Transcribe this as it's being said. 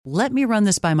"Let me run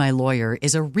this by my lawyer"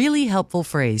 is a really helpful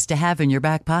phrase to have in your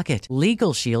back pocket.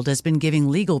 Legal Shield has been giving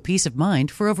legal peace of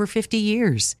mind for over 50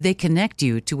 years. They connect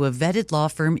you to a vetted law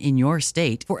firm in your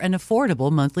state for an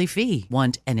affordable monthly fee.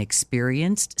 Want an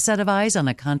experienced set of eyes on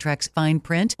a contract's fine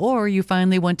print? Or you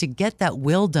finally want to get that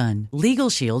will done?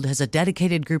 Legal Shield has a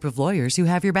dedicated group of lawyers who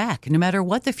have your back, no matter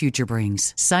what the future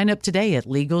brings. Sign up today at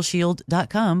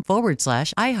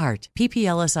LegalShield.com/iHeart.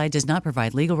 PPLSI does not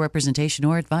provide legal representation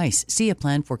or advice. See a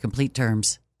plan for complete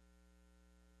terms.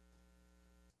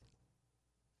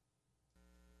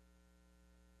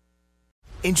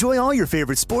 Enjoy all your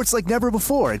favorite sports like never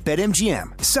before at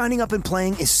BetMGM. Signing up and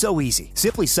playing is so easy.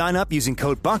 Simply sign up using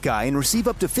code Buckeye and receive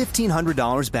up to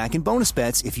 $1,500 back in bonus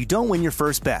bets if you don't win your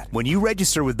first bet. When you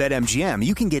register with BetMGM,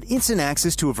 you can get instant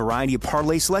access to a variety of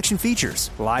parlay selection features,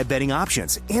 live betting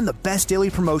options, and the best daily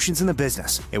promotions in the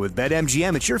business. And with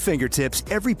BetMGM at your fingertips,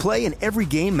 every play and every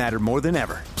game matter more than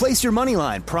ever. Place your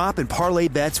moneyline, prop, and parlay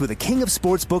bets with the king of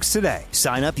sportsbooks today.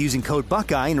 Sign up using code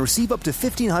Buckeye and receive up to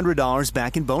 $1,500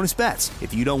 back in bonus bets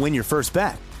if you don't win your first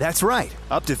bet. That's right,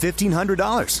 up to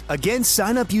 $1,500. Again,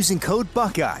 sign up using code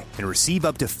Buckeye and receive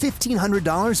up to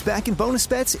 $1,500 back in bonus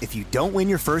bets if you don't win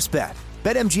your first bet.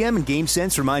 BetMGM and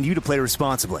GameSense remind you to play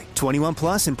responsibly. 21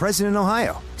 plus and present in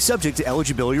Ohio. Subject to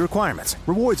eligibility requirements.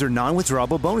 Rewards are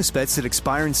non-withdrawable bonus bets that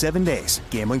expire in 7 days.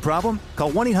 Gambling problem?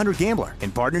 Call 1-800-GAMBLER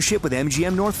in partnership with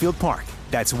MGM Northfield Park.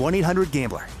 That's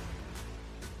 1-800-GAMBLER.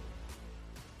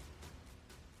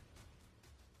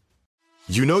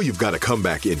 You know you've got a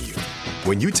comeback in you.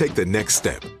 When you take the next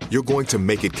step, you're going to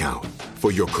make it count.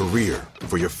 For your career,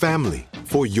 for your family,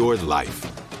 for your life.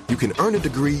 You can earn a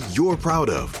degree you're proud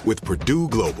of with Purdue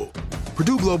Global.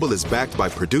 Purdue Global is backed by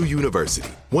Purdue University,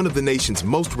 one of the nation's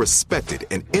most respected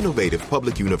and innovative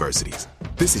public universities.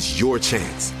 This is your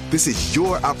chance. This is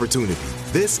your opportunity.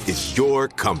 This is your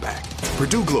comeback.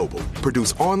 Purdue Global,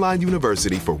 Purdue's online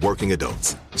university for working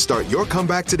adults. Start your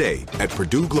comeback today at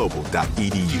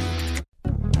purdueglobal.edu.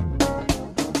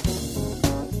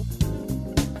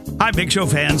 Hi, Big Show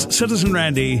fans. Citizen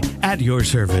Randy at your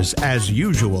service as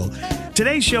usual.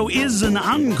 Today's show is an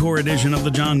encore edition of the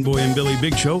John Boy and Billy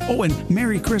Big Show. Oh, and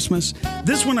Merry Christmas.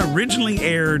 This one originally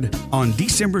aired on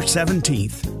December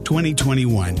 17th,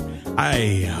 2021.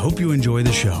 I hope you enjoy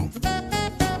the show.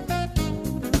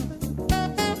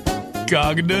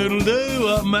 Cock-a-doodle-doo,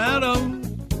 up, madam.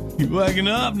 You waking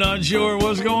up, not sure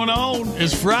what's going on.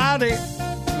 It's Friday.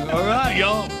 All right,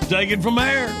 y'all, take it from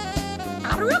there.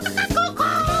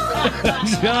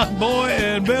 John Boy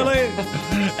and Billy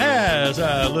as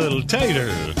our little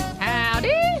taters.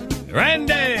 Howdy.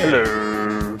 Randy.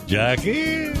 Hello.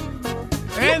 Jackie.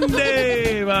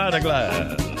 Randy by the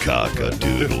glass.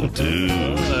 Cock-a-doodle-doo.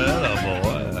 Hello,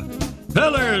 boy.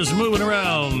 Pillars moving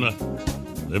around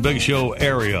the Big Show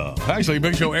area. Actually,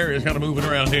 Big Show area is kind of moving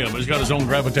around him. He's got his own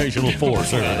gravitational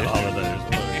force over the holidays.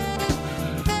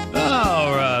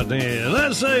 All right, then.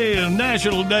 Let's see.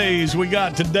 National days we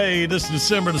got today. This is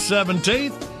December the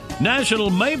 17th. National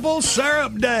Maple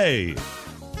Syrup Day.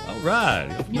 All right.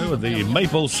 You're familiar with the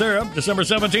maple syrup. December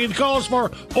 17th calls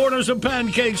for orders of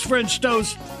pancakes, French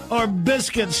toast, or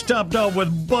biscuits topped off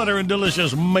with butter and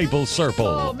delicious maple syrup.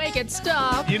 Oh, make it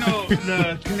stop. You know,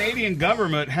 the Canadian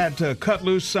government had to cut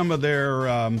loose some of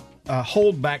their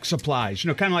holdback supplies. You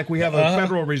know, kind of like we have a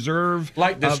Federal Reserve.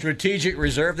 Like the Strategic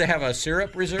Reserve, they have a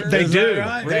syrup reserve? They do.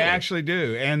 Right? They actually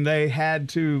do. And they had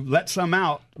to let some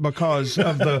out because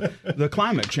of the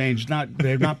climate change.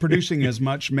 They're not producing as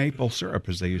much maple syrup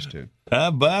as they used to. How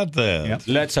about that? Yep.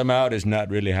 Let some out is not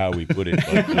really how we put it,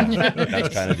 but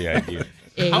that's kind of the idea.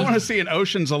 I want to see an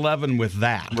Ocean's 11 with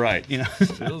that. Right. You know,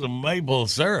 Still a maple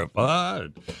syrup. All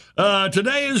right.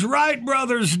 Today is Wright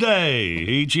Brothers Day.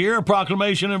 Each year, a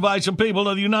proclamation invites the people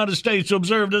of the United States to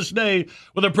observe this day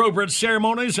with appropriate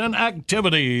ceremonies and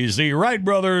activities. The Wright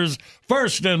Brothers,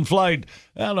 first in flight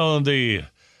out on the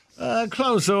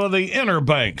close to the inner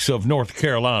banks of North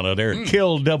Carolina. They're at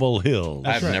Kill Devil Hill.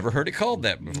 I've never heard it called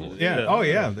that before. yeah. Oh,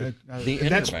 yeah. The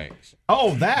inner banks.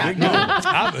 Oh, that. No.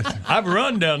 I've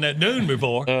run down that dune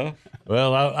before.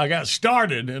 Well, I got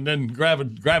started, and then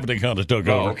gravity kind of took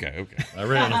over. Okay. I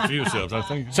ran a few steps, I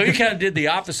think. So you kind of did the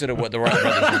opposite of what the Wright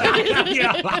brothers did.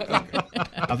 Yeah.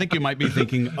 I think you might be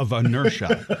thinking of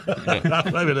inertia.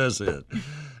 Maybe that's it.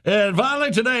 And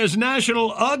finally, today is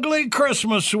National Ugly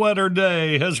Christmas Sweater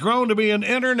Day. Has grown to be an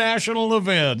international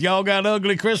event. Y'all got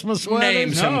ugly Christmas sweaters?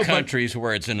 Name some countries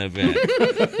where it's an event.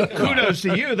 Kudos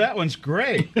to you. That one's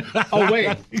great. Oh,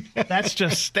 wait. That's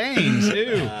just stains,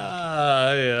 too.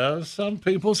 Yeah. Some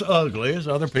people's ugly,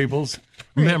 other people's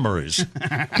memories.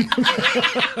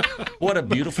 What a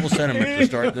beautiful sentiment to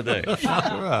start the day.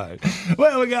 All right.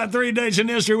 Well, we got 3 dates in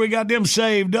history. We got them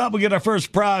saved up. We'll get our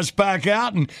first prize pack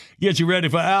out and get you ready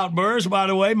for Outburst. By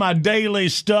the way, my daily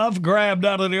stuff grabbed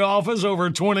out of the office over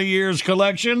 20 years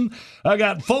collection. I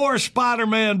got 4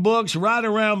 Spider-Man books right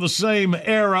around the same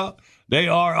era. They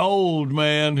are old,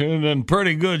 man, and in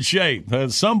pretty good shape.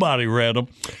 Somebody read them.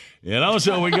 And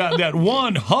also, we got that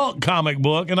one Hulk comic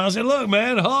book. And I said, look,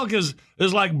 man, Hulk is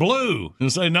like blue.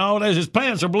 And say, no, his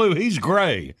pants are blue. He's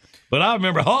gray. But I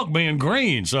remember Hulk being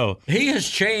green. So he has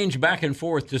changed back and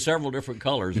forth to several different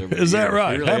colors. Is that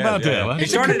right? Really How about that? Yeah. He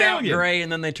started out gray,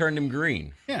 and then they turned him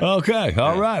green. Yeah. Okay.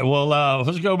 All right. Well,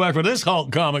 let's go back for this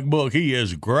Hulk comic book. He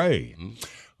is gray.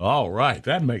 All right.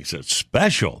 That makes it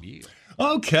special. Yeah.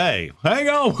 Okay, hang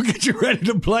on. We'll get you ready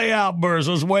to play Outburst.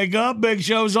 Let's wake up. Big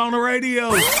Show's on the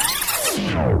radio.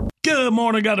 Good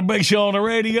morning. Got a Big Show on the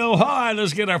radio. All right,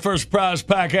 let's get our first prize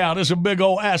pack out. It's a big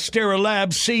old Asterolab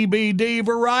CBD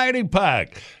variety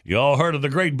pack. You all heard of the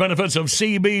great benefits of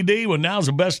CBD? Well, now's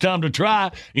the best time to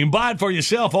try. You can buy it for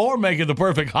yourself or make it the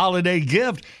perfect holiday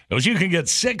gift, because you can get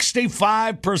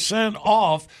 65%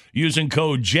 off using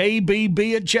code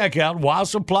JBB at checkout while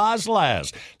supplies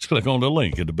last. Just click on the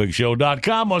link at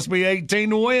thebigshow.com. Must be 18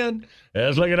 to win.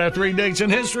 Let's look at our 3 dates in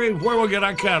history where we'll get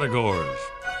our categories.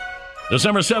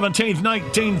 December 17th,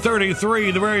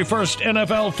 1933, the very first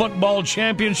NFL football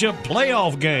championship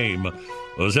playoff game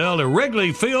was held at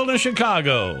Wrigley Field in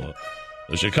Chicago.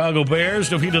 The Chicago Bears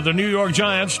defeated the New York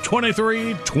Giants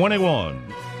 23-21.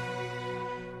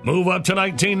 Move up to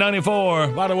 1994.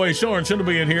 By the way, Sorensen will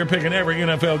be in here picking every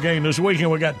NFL game this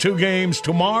weekend. We got 2 games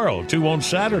tomorrow, 2 on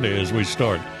Saturday as we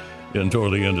start getting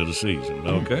toward the end of the season.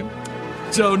 Okay.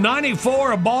 So,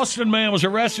 94, a Boston man was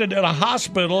arrested at a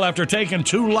hospital after taking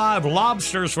 2 live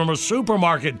lobsters from a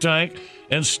supermarket tank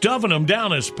and stuffing them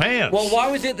down his pants. Well, why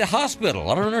was it the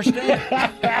hospital? I don't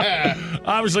understand.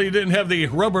 Obviously, you didn't have the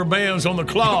rubber bands on the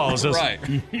claws. Right.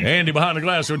 Andy behind the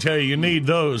glass will tell you need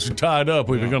those tied up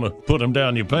if you're going to put them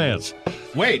down your pants.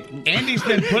 Wait, Andy's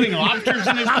been putting lobsters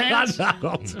in his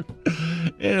pants?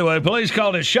 Anyway, police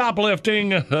called it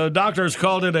shoplifting. Doctors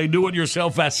called it a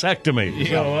do-it-yourself vasectomy.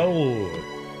 Yeah. So,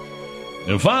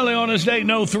 And finally, on this date in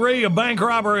 2003, a bank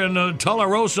robber in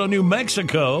Tularosa, New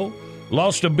Mexico,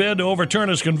 lost a bid to overturn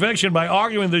his conviction by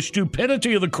arguing the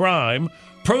stupidity of the crime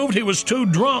proved he was too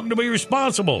drunk to be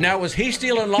responsible. Now, was he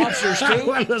stealing lobsters, too?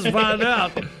 Well, let's find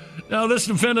out. Now, this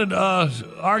defendant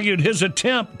argued his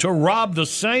attempt to rob the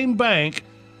same bank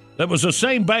that was the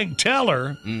same bank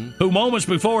teller who moments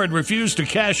before had refused to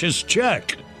cash his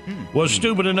check was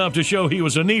stupid enough to show he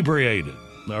was inebriated.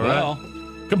 All right? Well,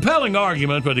 compelling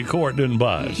argument, but the court didn't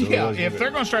buy it. So yeah, if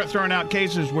they're going to start throwing out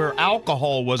cases where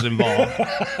alcohol was involved.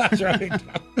 That's right.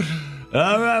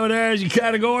 All right, well, there's your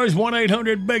categories.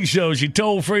 1-800-BIG-SHOW, your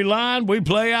toll-free line. We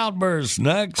play Outburst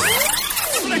next.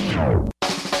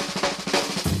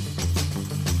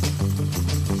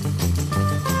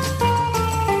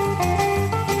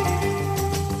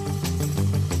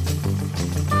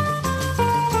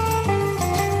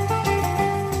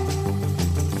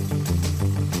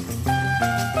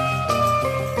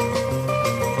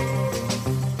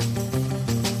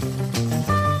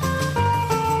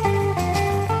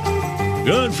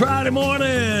 Good Friday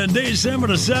morning, December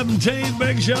the 17th.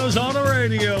 Big Show's on the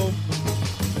radio.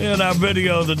 In our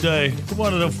video of the day,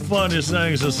 one of the funniest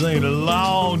things I've seen in a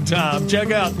long time.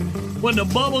 Check out When the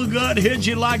Bubble Gut Hits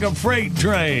You Like a Freight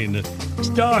Train,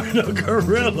 starring a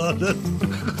gorilla.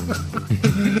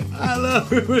 I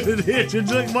love it when it hits you.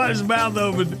 Just watch his mouth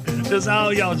open. That's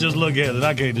all y'all just look at it.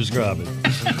 I can't describe it.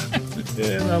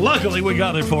 And, luckily, we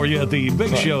got it for you at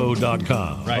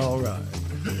thebigshow.com. Right. All right.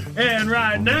 And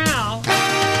right now,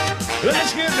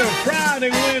 let's get to Friday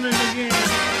winners again.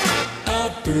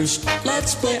 Outburst,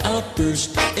 let's play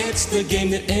Outburst. It's the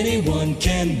game that anyone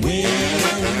can win.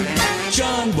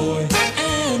 John Boy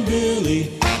and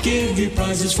Billy give you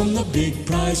prizes from the big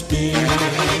prize bin.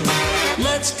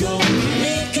 Let's go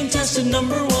meet contestant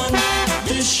number 1.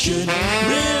 This should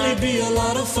really be a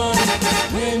lot of fun.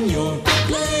 When you're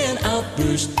playing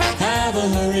Outburst, have a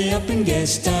hurry up and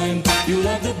guess time. You'll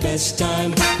have the best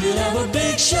time. You'll have a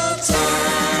big show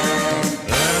time.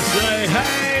 Let's say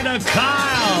hey to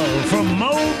Kyle from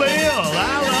Mobile,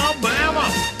 Alabama.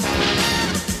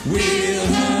 We'll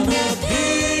have a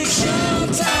big show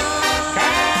time.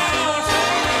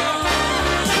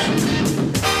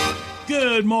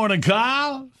 Good morning,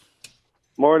 Kyle.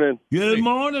 Morning. Good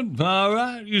morning. All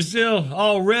right. You still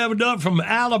all revved up from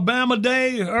Alabama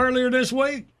Day earlier this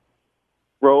week?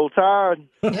 Roll Tide.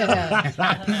 Well,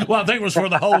 I think it was for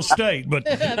the whole state, but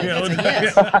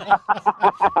Yes. All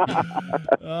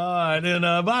right.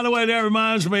 And by the way, that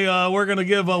reminds me, we're going to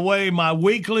give away my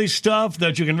weekly stuff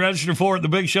that you can register for at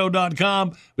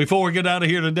thebigshow.com. Before we get out of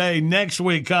here today, next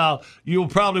week, Kyle, you'll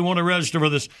probably want to register for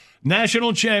this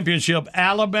National Championship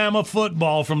Alabama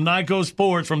football from Nyco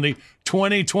Sports from the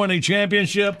 2020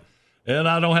 championship. And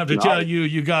I don't have to tell you,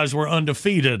 you guys were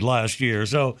undefeated last year.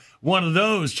 So one of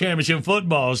those championship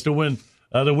footballs to win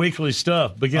the weekly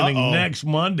stuff beginning next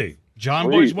Monday. John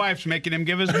Boy's wife's making him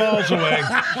give his balls away.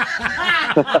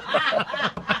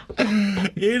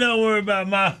 You don't worry about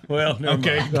my. Well,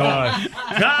 okay. All right.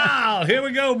 Kyle, here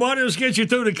we go, buddy. Let's get you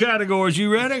through the categories.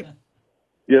 You ready?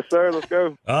 Yes, sir. Let's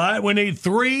go. All right. We need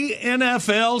 3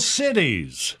 NFL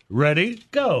cities. Ready?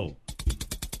 Go.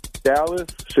 Dallas,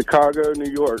 Chicago,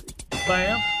 New York.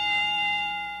 Bam.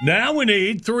 Now we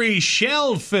need 3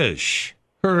 shellfish.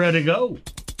 Ready? Go.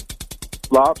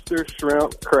 Lobster,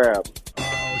 shrimp, crab.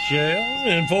 Shells.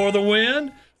 And for the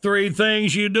win, 3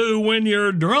 things you do when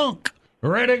you're drunk.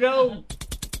 Ready? Go.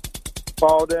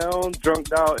 Fall down, drunk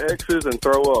dial X's, and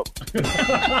throw up. In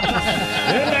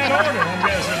that order, I'm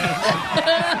guessing.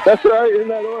 That's right, in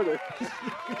that order.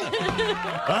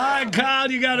 All right, Kyle,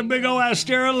 you got a big old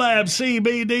Astera Lab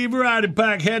CBD variety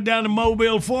pack. Head down to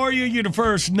Mobile for you. You're the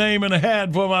first name in the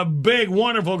hat for my big,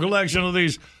 wonderful collection of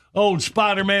these old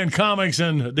Spider-Man comics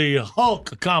and the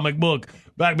Hulk comic book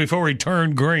back before he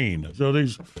turned green. So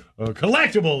these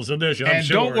collectibles edition. And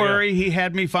don't worry, he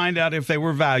had me find out if they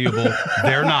were valuable.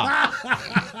 They're not.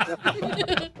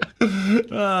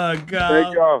 Oh, God.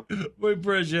 Thank y'all. We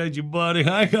appreciate you, buddy.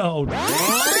 Hang on.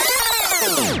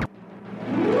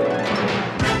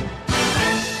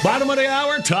 Bottom of the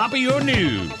hour, top of your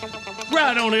news.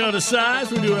 Right on the other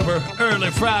side, we do every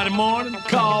early Friday morning,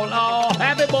 called All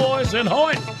Happy Boys in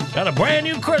Hoyt. Got a brand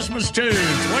new Christmas tune,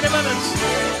 20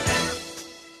 minutes.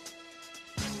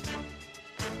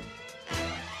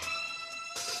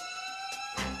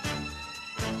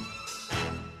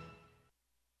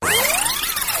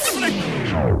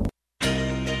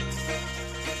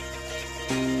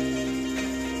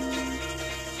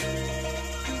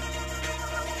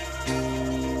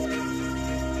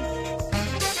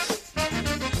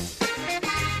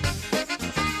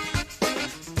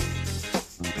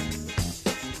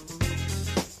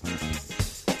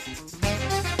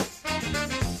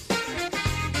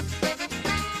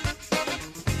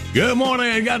 Good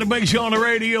morning. Got the big show on the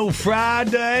radio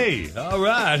Friday. All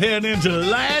right, heading into the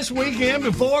last weekend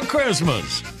before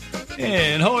Christmas.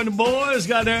 And Hoy and the boys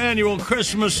got their annual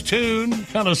Christmas tune.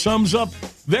 Kind of sums up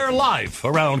their life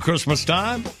around Christmas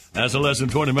time. That's in less than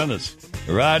 20 minutes.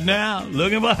 Right now,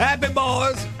 looking for happy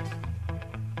boys.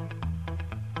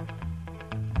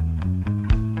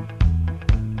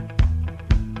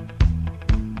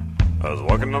 I was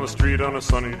walking on the street on a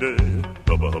sunny day.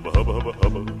 Hubba, hubba, hubba, hubba,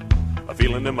 hubba. A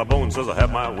feeling in my bones says I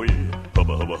have my way.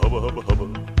 Hubba, hubba, hubba, hubba,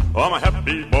 hubba. Oh, I'm a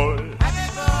happy boy.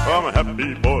 Oh, I'm a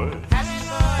happy boy.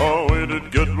 Oh, ain't it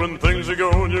good when things are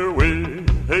going your way?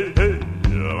 Hey, hey.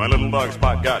 Yeah, my little dog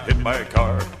Spot got hit by a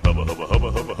car. Hubba, hubba,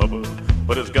 hubba, hubba, hubba.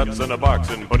 Put his guts in a box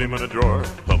and put him in a drawer.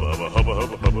 Hubba, hubba, hubba,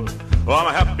 hubba, hubba. Oh, I'm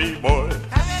a happy boy.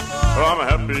 Oh, I'm a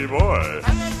happy boy.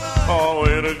 Oh,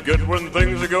 ain't it good when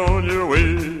things are going your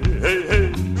way? Hey,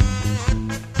 hey.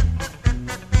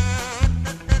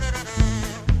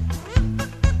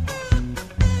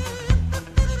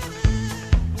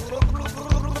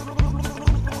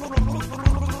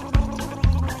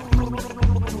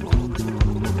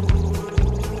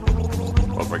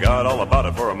 Forgot all about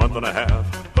it for a month and a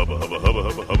half. Hubba, hubba, hubba,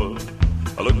 hubba, hubba.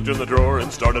 I looked in the drawer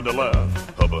and started to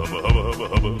laugh. Hubba, hubba, hubba, hubba,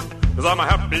 hubba. 'Cause I'm a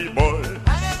happy boy.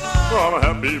 Oh, I'm a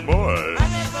happy boy.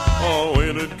 Oh,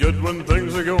 ain't it good when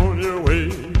things are going your way?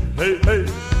 Hey, hey.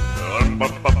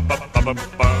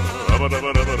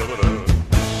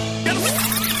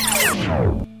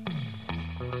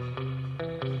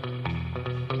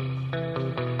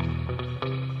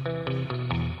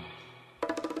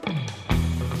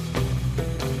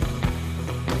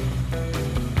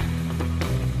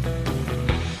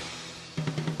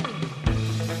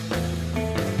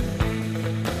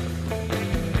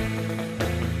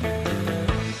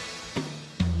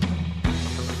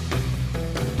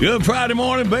 Good Friday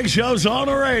morning, big shows on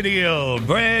the radio.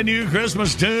 Brand new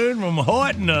Christmas tune from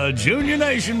Hoyt and the Junior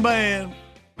Nation Band.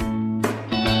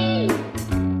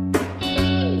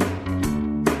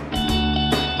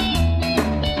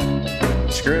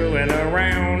 Screwing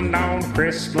around on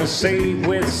Christmas Eve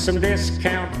with some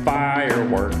discount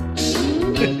fireworks.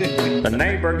 The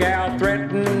neighbor gal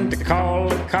threatened to call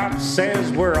the cops,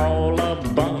 says we're all a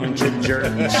bunch of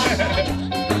jerks.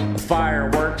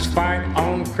 fireworks fight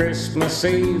on Christmas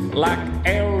Eve like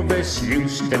Elvis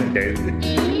used to do.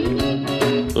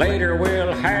 Later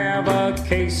we'll have a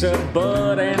case of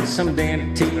Bud and some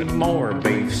Denty more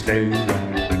beef stew.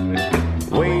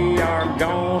 We are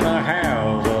gonna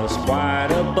have us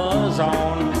quite a buzz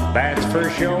on, that's for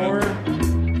sure.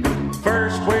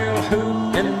 First we'll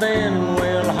hoot and then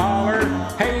we'll holler,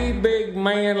 hey big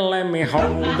man, let me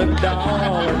hold a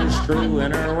dollar.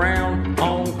 Screwing around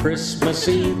on Christmas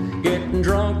Eve, getting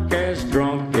drunk as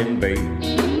drunk can be.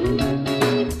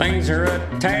 Things are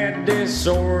a tad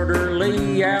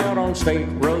disorderly out on State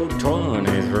Road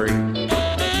 23.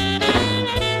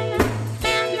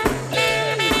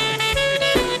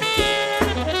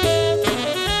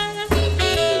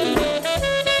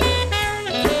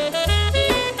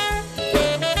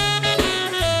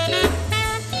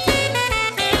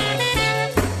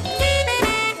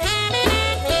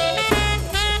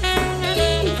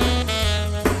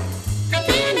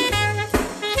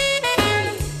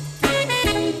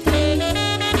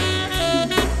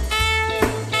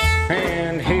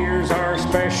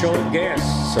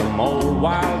 Guests, some old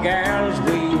wild gals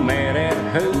we met at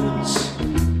Hoots.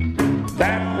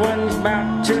 That one's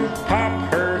about to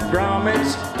pop her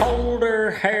grommets, hold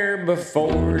her hair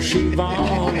before she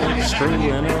vomits.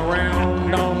 Screwing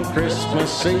around on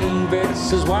Christmas Eve,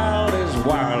 it's as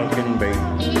wild can be.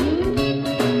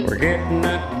 We're getting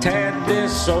a tad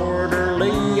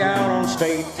disorderly out on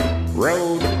State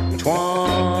Road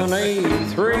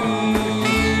 23.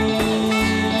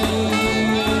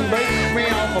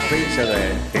 Piece of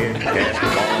that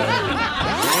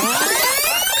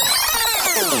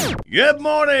Good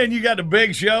morning. You got the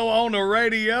big show on the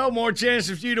radio. More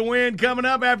chances for you to win coming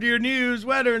up after your news,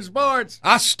 weather, and sports.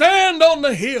 I stand on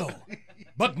the hill,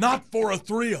 but not for a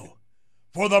thrill,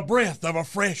 for the breath of a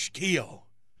fresh kill.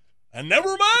 And never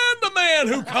mind the man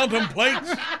who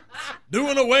contemplates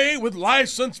doing away with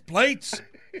license plates.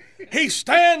 He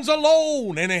stands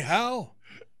alone anyhow,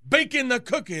 baking the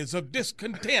cookies of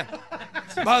discontent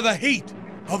by the heat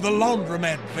of the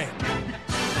laundromat vent.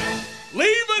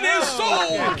 Leaving his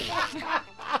soul.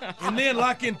 And then,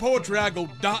 like in poetry, I go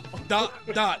dot, dot,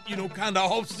 dot, kind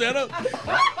of off center.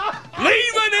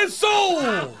 Leaving his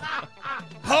soul.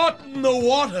 Hot in the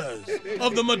waters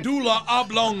of the medulla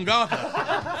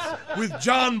oblongata with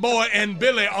John Boy and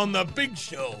Billy on the big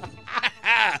show.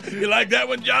 You like that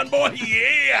one, John Boy?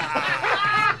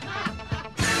 Yeah.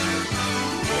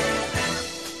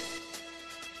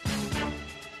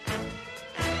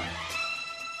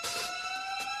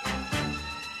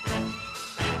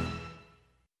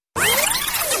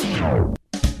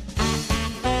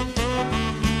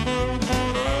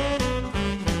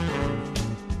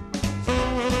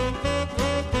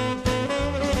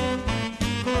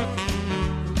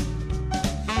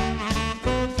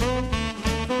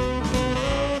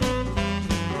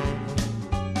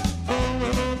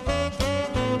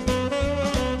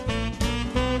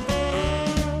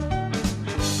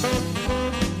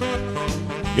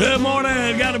 Good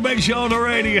morning. Got a big show on the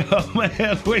radio,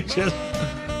 man. We just,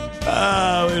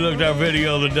 we looked at our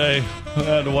video the other day. I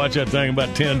had to watch that thing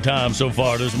about 10 times so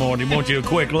far this morning. Want you a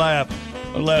quick laugh.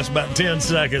 It'll last about 10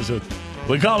 seconds.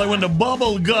 We call it when the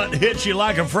bubble gut hits you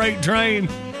like a freight train.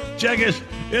 Check it.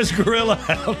 It's gorilla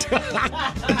out.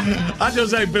 I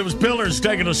just say it was Pillars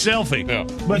taking a selfie. Yeah.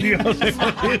 But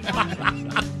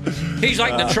he's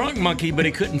like the trunk monkey, but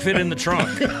he couldn't fit in the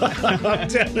trunk. I'm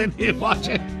telling you, watch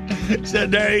it.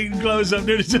 Said there, he close up,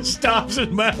 then it just stops, his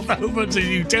mouth opens, and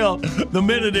you tell the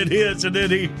minute it hits, and then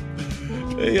he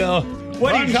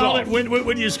what do you call it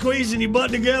when you're squeezing your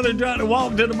butt together and trying to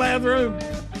walk to the bathroom?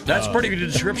 That's pretty good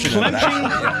description of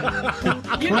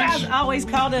that. You guys always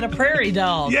called it a prairie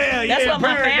dog. Yeah, that's what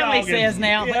my family dogging. says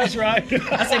now. Yeah, that's right.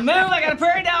 I say, move, I got a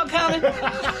prairie dog coming.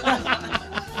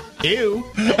 Ew.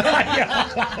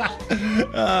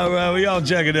 All right, well, y'all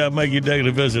check it out. Make your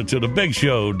daily visit to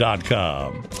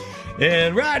thebigshow.com.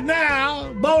 And right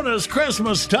now, bonus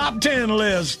Christmas top 10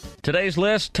 list. Today's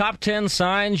list, top 10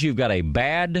 signs you've got a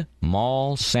bad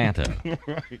mall Santa.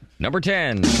 Right. Number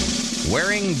 10,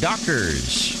 wearing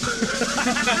Dockers.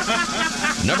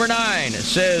 Number 9,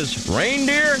 says,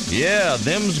 reindeer? Yeah,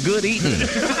 them's good eatin'.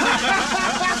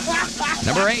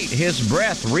 Number 8, his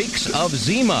breath reeks of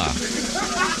Zima.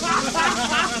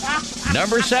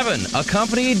 Number 7,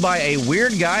 accompanied by a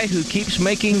weird guy who keeps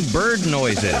making bird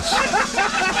noises.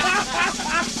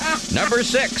 Number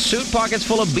 6, suit pockets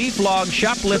full of beef logs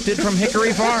shoplifted from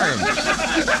Hickory Farms.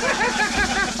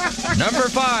 Number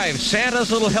 5,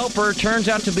 Santa's little helper turns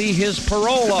out to be his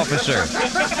parole officer.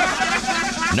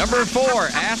 Number 4,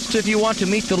 asks if you want to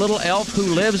meet the little elf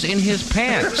who lives in his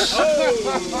pants.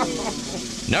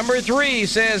 Number 3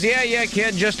 says, yeah,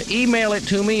 kid, just email it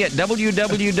to me at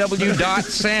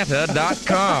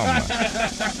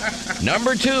www.santa.com.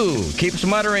 Number 2 keeps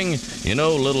muttering,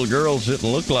 little girls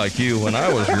didn't look like you when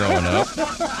I was growing up.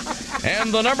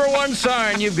 And the number 1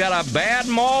 sign you've got a bad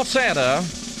mall Santa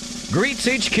greets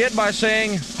each kid by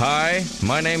saying, "Hi,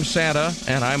 my name's Santa,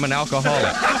 and I'm an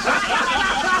alcoholic."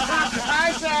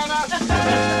 Hi, Santa.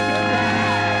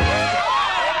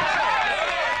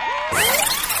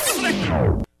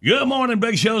 Good morning,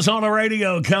 Big Show's on the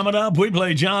radio. Coming up, we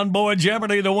play John Boy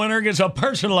Jeopardy. The winner gets a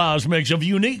personalized mix of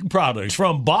unique products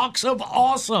from Box of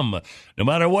Awesome. No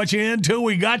matter what you're into,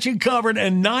 we got you covered,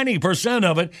 and 90%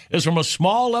 of it is from a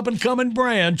small up-and-coming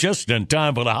brand just in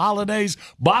time for the holidays.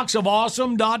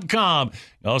 BoxOfAwesome.com.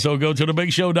 Also, go to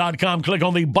thebigshow.com, click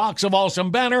on the Box of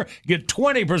Awesome banner, get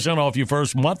 20% off your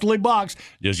first monthly box.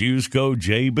 Just use code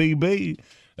JBB.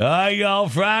 All right, y'all,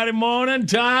 Friday morning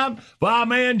time for our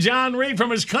man John Reed from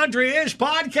his Country-ish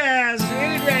podcast.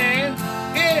 Hey, man,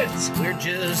 we're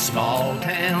just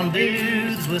small-town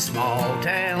dudes with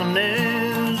small-town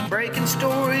news, breaking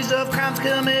stories of crimes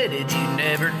committed you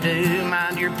never do.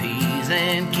 Mind your P's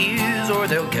and Q's or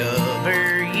they'll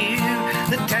cover you.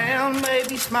 The town may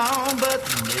be small, but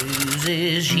the news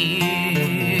is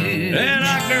huge. And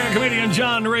actor and comedian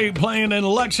John Reed playing in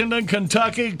Lexington,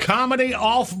 Kentucky. Comedy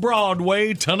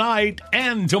off-Broadway tonight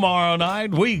and tomorrow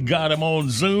night. We got him on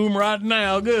Zoom right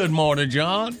now. Good morning,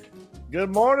 John.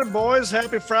 Good morning, boys.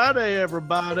 Happy Friday,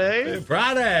 everybody. Happy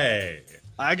Friday.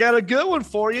 I got a good one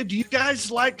for you. Do you guys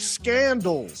like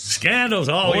scandals? Scandals?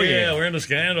 Oh yeah, we're into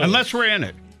scandals. Unless we're in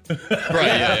it. Right,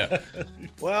 yeah.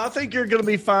 Well, I think you're going to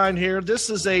be fine here. This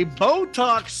is a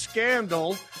Botox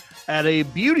scandal at a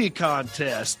beauty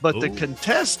contest, but the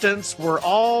contestants were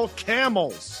all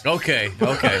camels. Okay.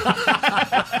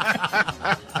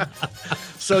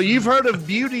 So you've heard of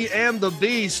Beauty and the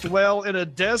Beast. Well, in a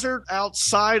desert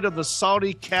outside of the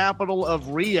Saudi capital of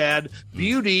Riyadh,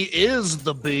 Beauty is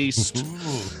the Beast.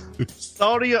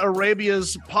 Saudi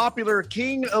Arabia's popular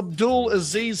King Abdul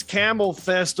Aziz Camel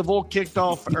Festival kicked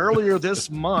off earlier this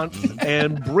month,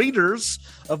 and breeders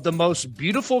of the most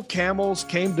beautiful camels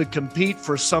came to compete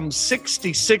for some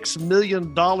 $66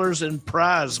 million in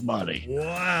prize money.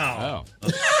 Wow.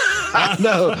 I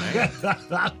know.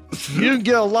 You can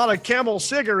get a lot of Camel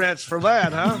cigarettes for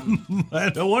that, huh?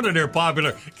 No wonder they're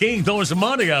popular. King throwing some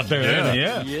money out there.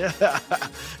 Yeah.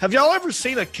 Have y'all ever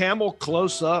seen a camel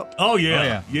close up? Oh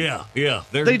yeah. They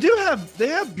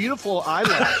have beautiful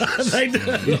eyelashes. They do.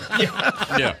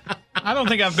 Yeah. I don't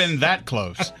think I've been that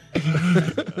close.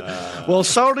 Well,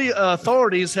 Saudi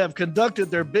authorities have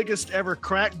conducted their biggest ever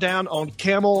crackdown on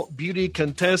camel beauty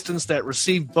contestants that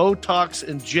receive Botox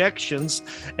injections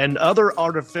and other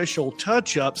artificial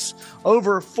touch-ups.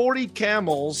 Over 40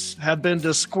 camels have been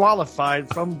disqualified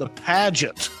from the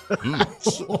pageant.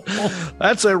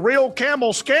 That's a real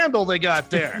camel scandal they got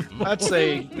there. That's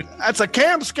a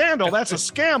cam scandal. That's a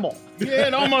scamel. Yeah,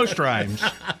 it almost rhymes.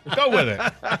 Go with it.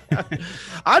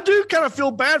 I do kind of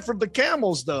feel bad for the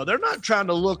camels, though. They're not trying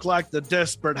to look like the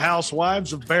Desperate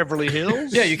Housewives of Beverly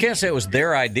Hills. Yeah, you can't say it was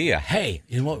their idea. Hey,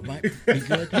 you know what might be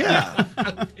good? Yeah.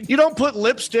 You don't put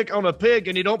lipstick on a pig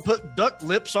and you don't put duck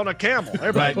lips on a camel.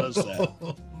 Everybody does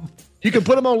that. You can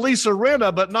put them on Lisa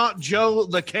Rinna, but not Joe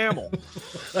the Camel.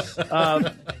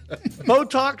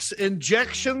 Botox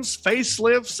injections,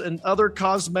 facelifts, and other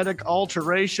cosmetic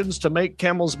alterations to make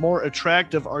camels more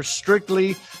attractive are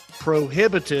strictly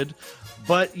prohibited,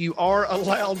 but you are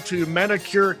allowed to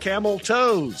manicure camel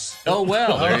toes. Oh,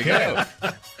 well, there you go.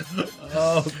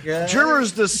 Okay.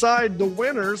 Jurors decide the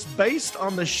winners based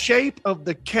on the shape of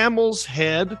the camel's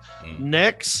head,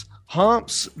 necks,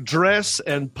 humps, dress,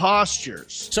 and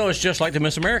postures. So it's just like the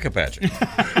Miss America pageant.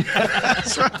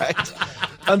 That's right.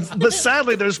 But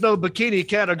sadly, there's no bikini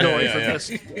category for this.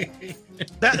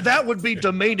 That would be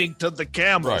demeaning to the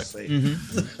camels. Right.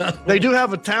 Mm-hmm. They do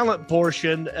have a talent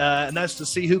portion, and that's to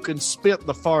see who can spit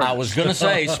the farthest. I was going to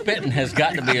say, spitting has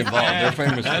got to be involved. They're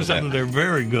famous That's for that. something they're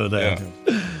very good at.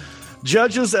 Yeah.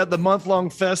 Judges at the month-long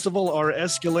festival are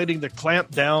escalating the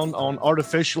clampdown on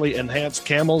artificially enhanced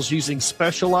camels using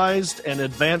specialized and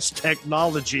advanced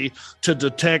technology to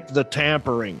detect the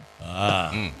tampering.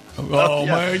 Man,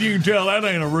 you can tell that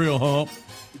ain't a real hump.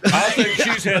 I think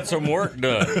she's had some work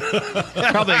done.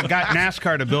 Probably got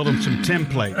NASCAR to build them some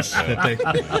templates.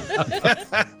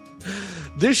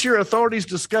 This year, authorities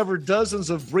discovered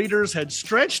dozens of breeders had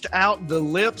stretched out the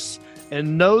lips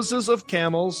and noses of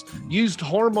camels, used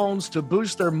hormones to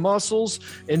boost their muscles,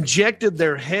 injected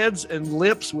their heads and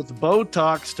lips with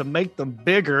Botox to make them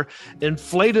bigger,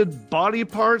 inflated body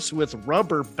parts with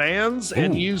rubber bands,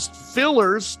 and used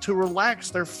fillers to relax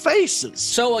their faces.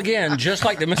 So again, just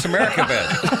like the Miss America bed.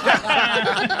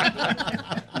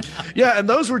 Yeah, and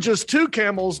those were just two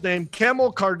camels named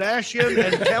Camel Kardashian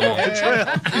and Camel Cottrell.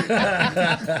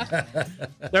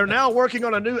 They're now working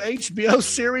on a new HBO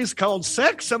series called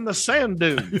Sex and the Sand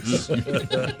Dunes.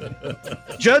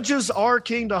 Judges are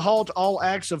keen to halt all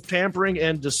acts of tampering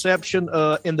and deception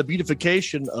in the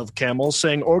beautification of camels,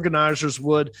 saying organizers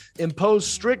would impose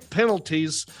strict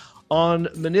penalties on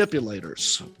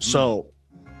manipulators. So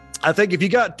I think if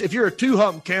you're a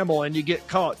 2-hump camel and you get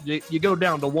caught, you go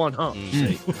down to 1 hump.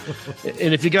 See?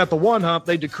 And if you got the 1 hump,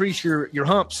 they decrease your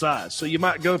hump size. So you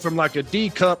might go from like a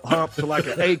D cup hump to like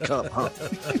an A cup hump.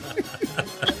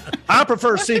 I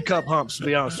prefer C cup humps, to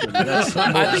be honest with you.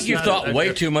 I think you've thought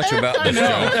way too much about this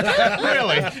show.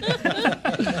 Really?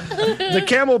 The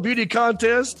Camel Beauty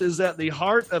Contest is at the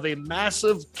heart of a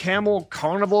massive camel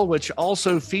carnival, which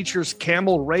also features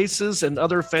camel races and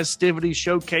other festivities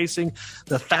showcasing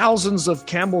the thousands of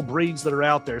camel breeds that are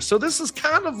out there. So this is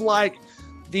kind of like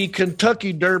the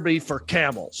Kentucky Derby for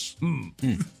camels,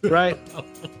 right?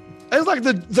 It's like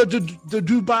the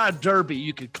Dubai Derby,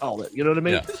 you could call it. You know what I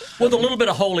mean? Yeah. With a little bit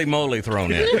of holy moly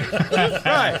thrown in.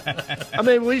 Right. I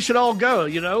mean, we should all go,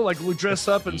 like we dress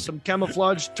up in some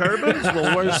camouflage turbans.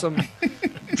 We'll wear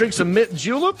drink some mint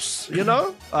juleps,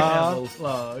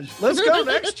 Camouflage. Let's go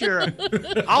next year.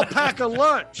 I'll pack a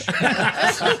lunch.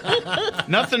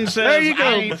 Nothing says There you go.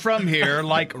 I ain't from here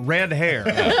like red hair.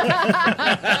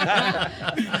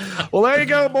 Well, there you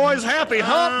go, boys. Happy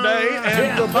Hump Day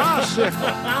and the bicycle.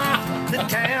 The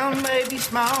town may be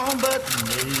small, but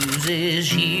the news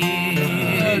is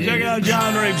huge. Check out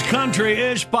John Reeves'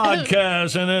 Country-ish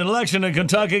podcast and in Lexington,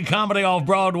 Kentucky, comedy off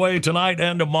Broadway tonight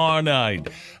and tomorrow night.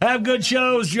 Have good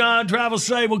shows, John. Travel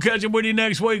safe. We'll catch up with you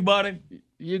next week, buddy.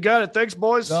 You got it. Thanks,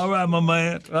 boys. All right, my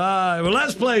man. All right, well,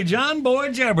 let's play John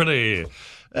Boy Jeopardy.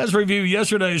 Let's review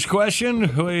yesterday's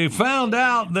question. We found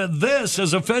out that this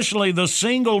is officially the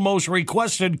single most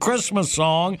requested Christmas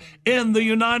song in the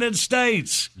United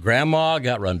States. Grandma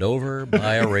got run over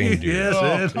by a reindeer.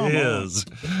 Yes, it is.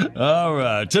 All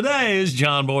right. Today is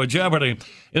John Boy Jeopardy.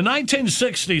 In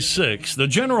 1966, the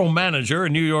general manager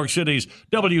in New York City's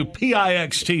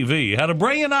WPIX-TV had a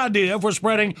brilliant idea for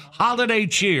spreading holiday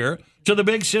cheer to the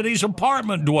big city's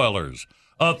apartment dwellers.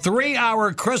 A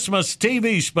 3-hour Christmas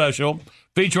TV special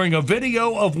featuring a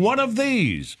video of one of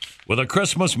these. With a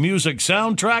Christmas music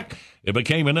soundtrack, it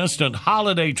became an instant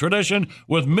holiday tradition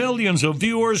with millions of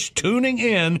viewers tuning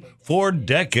in for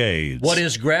decades. What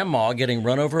is Grandma getting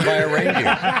run over by a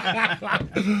reindeer?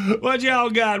 What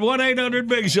y'all got?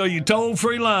 1-800-BIG-SHOW, you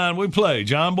toll-free line. We play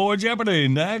John Boy Jeopardy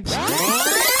next.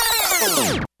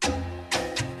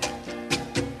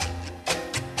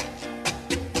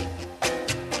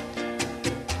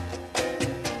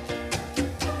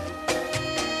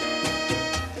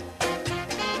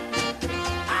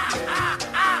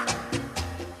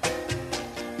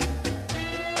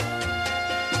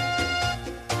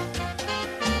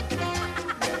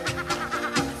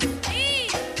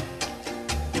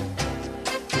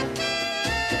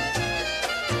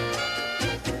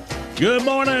 Good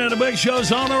morning. The Big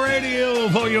Show's on the radio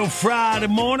for your Friday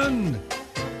morning.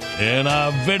 In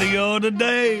our video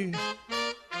today.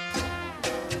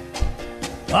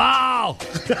 Oh!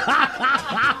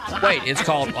 Wait, it's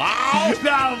called Wow?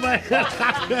 No, man.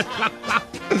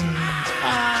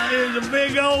 It's a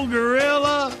big old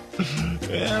gorilla.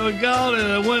 Yeah, we call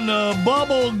it when the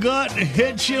bubble gut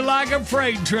hits you like a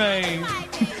freight train.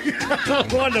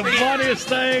 One of the funniest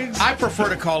things. I prefer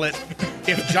to call it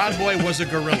If John Boy Was a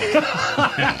Gorilla.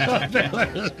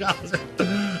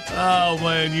 Oh,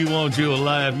 man, you want you a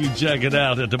laugh. You check it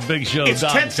out at thebigshow.com. It's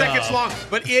 10 seconds long,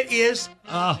 but it is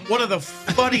one of the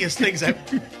funniest things I've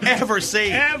ever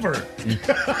seen. Ever.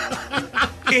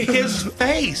 His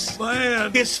face.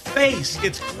 Man. His face.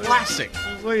 It's classic.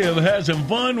 We have had some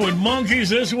fun with monkeys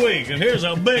this week, and here's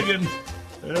a big one.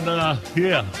 And,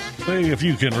 yeah, see if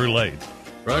you can relate.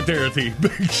 Right there at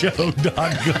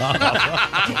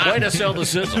thebigshow.com. Way to sell the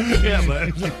sizzle. Yeah,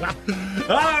 man.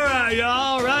 All right,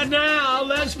 y'all. Right now,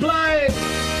 let's play.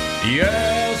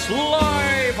 Yes,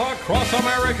 live across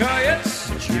America, it's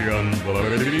John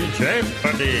Boy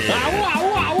Jeopardy.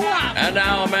 And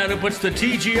now a man who puts the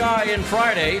TGI in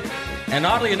Friday, and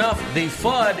oddly enough, the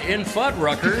FUD in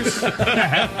Fuddruckers.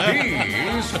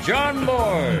 He's John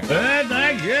Boy.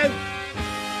 Thank you.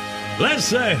 Let's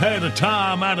say hey to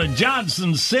Tom out of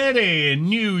Johnson City in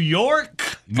New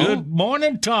York. Good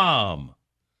morning, Tom.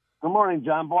 Good morning,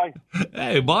 John Boy.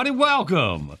 Hey, buddy,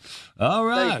 welcome. All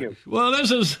right. Thank you. Well,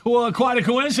 this is quite a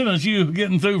coincidence, you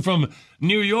getting through from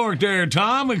New York there,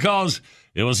 Tom, because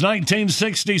it was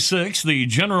 1966. The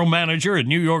general manager at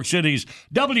New York City's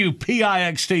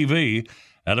WPIX-TV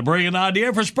had a brilliant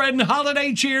idea for spreading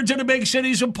holiday cheer to the big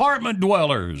city's apartment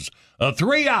dwellers. A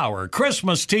 3-hour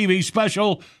Christmas TV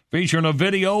special featuring a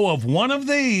video of one of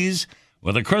these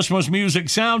with a Christmas music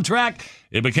soundtrack.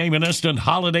 It became an instant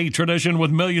holiday tradition with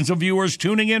millions of viewers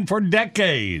tuning in for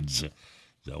decades.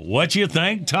 So what you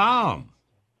think, Tom?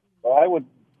 Well, I would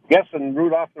guess in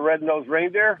Rudolph the Red-Nosed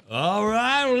Reindeer. All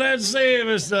right, well, let's see if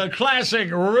it's the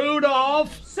classic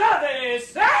Rudolph.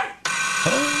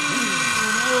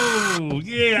 Oh,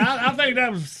 yeah, I think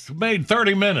that was made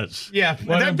 30 minutes. Yeah,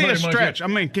 that'd be a stretch. I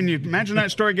mean, can you imagine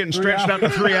that story getting stretched out to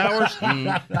 3 hours?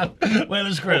 Well,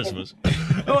 it's Christmas.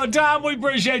 Well, Tom, we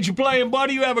appreciate you playing,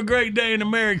 buddy. You have a great day and a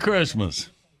Merry Christmas.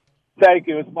 Thank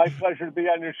you. It's my pleasure to be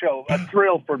on your show. A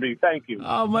thrill for me. Thank you.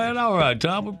 Oh, man. All right,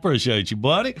 Tom. We appreciate you,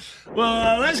 buddy.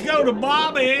 Well, let's go to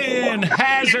Bobby in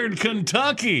Hazard,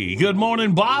 Kentucky. Good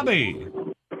morning, Bobby.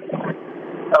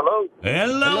 Hello.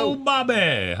 Hello,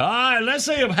 Bobby. All right, let's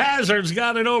see if Hazard's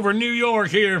got it over New York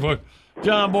here for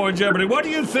John Boy Jeopardy. What do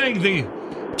you think the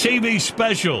TV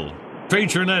special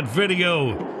featuring that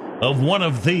video of one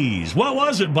of these? What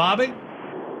was it, Bobby?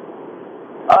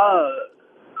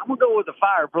 I'm going to go with the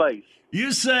fireplace.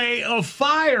 You say a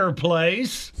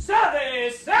fireplace. And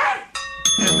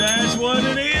that's what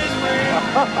it is, man.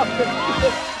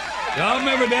 Y'all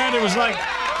remember that? It was like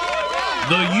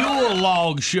the Yule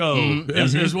Log Show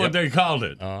is what they called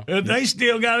it. They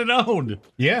still got it on.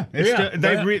 Yeah.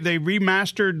 They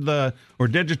remastered or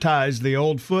digitized the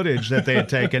old footage that they had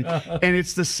taken, and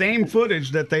it's the same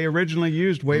footage that they originally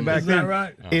used way back then. Is that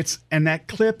right? And that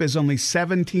clip is only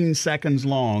 17 seconds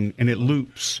long, and it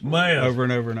loops over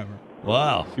and over and over.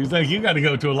 Wow. You think you got to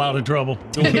go to a lot of trouble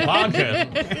doing the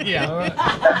podcast. Yeah. All right.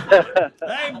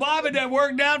 Hey, Bobby, that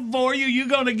worked out for you. You're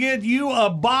going to get you a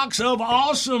box of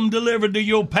awesome delivered to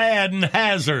your pad in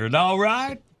Hazard, all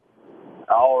right?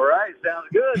 All right. Sounds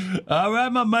good. All right,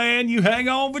 my man. You hang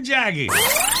on for Jackie.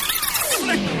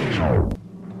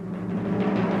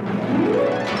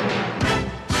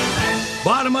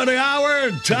 Bottom of the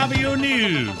hour, top of your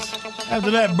news.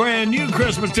 After that brand new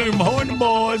Christmas tune from Hoyt and the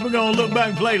Boys, we're going to look back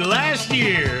and play last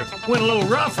year. Went a little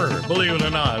rougher, believe it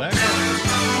or not.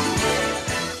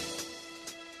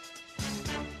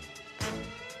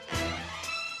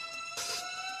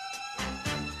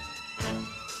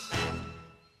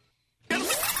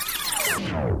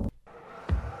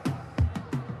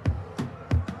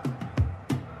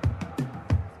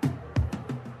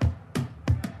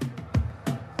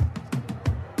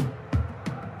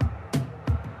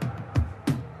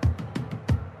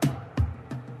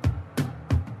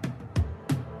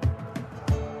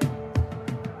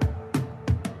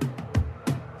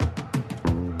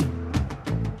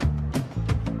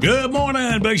 Good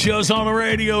morning, Big Show's on the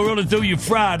radio, rolling through you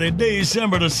Friday,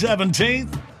 December the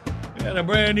 17th. Got a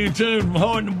brand new tune from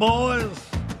Hoyt and the Boys.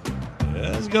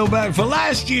 Let's go back for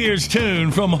last year's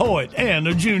tune from Hoyt and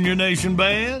the Junior Nation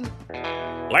Band.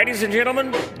 Ladies and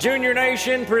gentlemen, Junior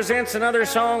Nation presents another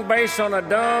song based on a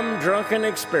dumb, drunken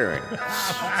experience.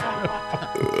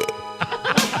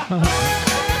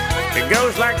 It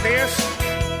goes like this,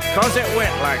 'cause it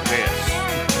went like this.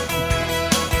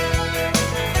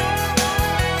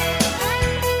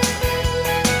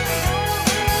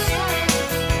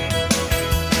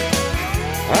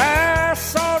 I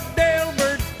saw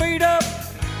Delbert beat up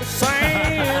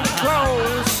Santa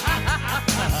Claus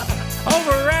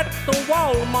over at the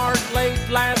Walmart late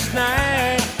last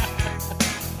night.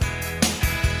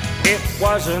 It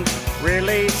wasn't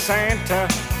really Santa,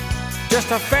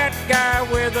 just a fat guy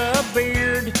with a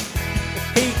beard.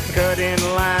 He cut in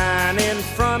line in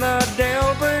front of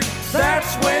Delbert.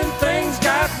 That's when things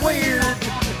got weird.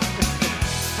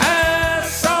 I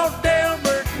saw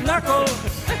Delbert knuckle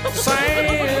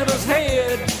Santa's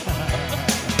head.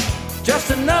 Just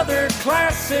another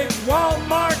classic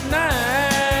Walmart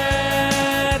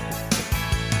night.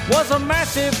 Was a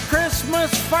massive Christmas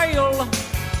fail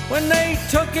when they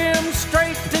took him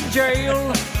straight to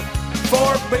jail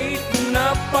for beating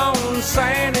up on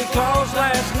Santa Claus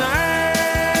last night.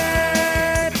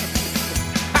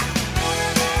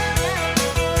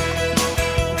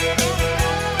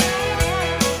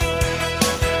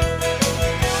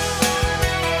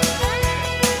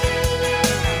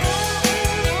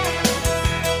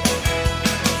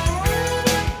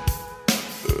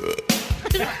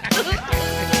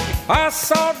 I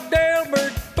saw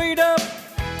Delbert beat up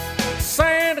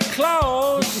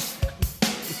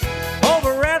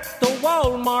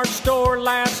store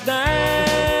last night.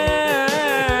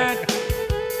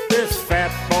 This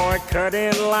fat boy cut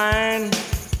in line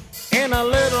in a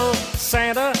little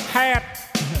Santa hat.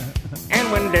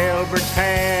 And when Delbert's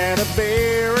had a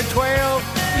beer or 12,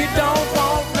 you don't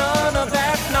want none of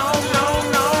that, no, no,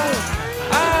 no.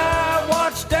 I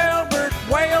watched Delbert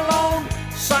wail on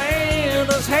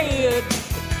Santa's head.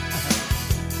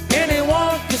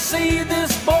 Anyone can see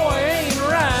this boy ain't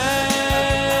right.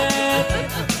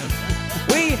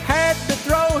 We had to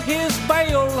throw his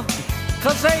bail,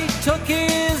 'cause they took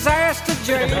his ass to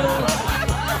jail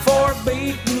for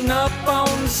beating up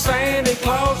on Santa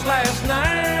Claus last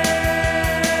night.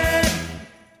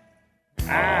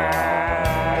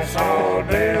 I saw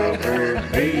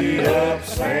Delbert beat up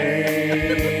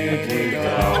Santa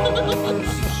Claus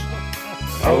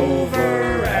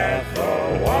over at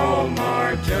the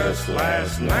Walmart just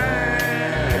last night.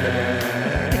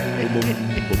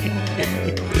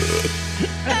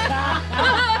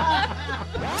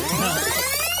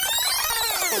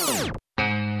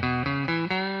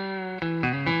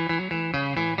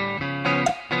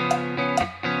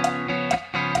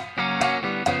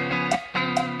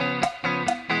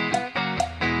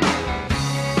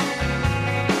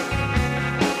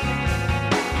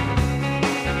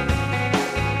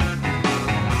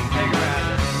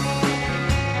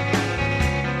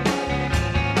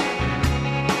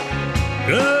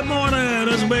 Good morning.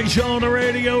 It's a big show on the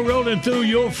radio rolling through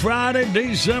your Friday,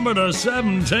 December the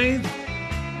 17th.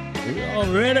 We all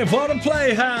ready for the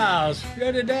Playhouse.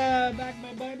 Ready to back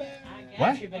my baby?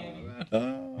 What? He's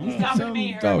talking to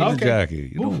me. Talking to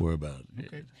Jackie. You don't worry about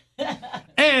it. Okay.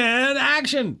 And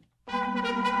action.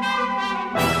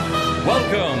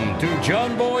 Welcome to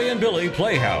John Boy and Billy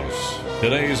Playhouse.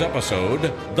 Today's episode,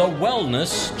 The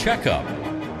Wellness Checkup.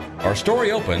 Our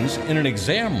story opens in an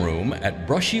exam room at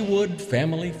Brushywood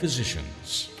Family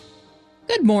Physicians.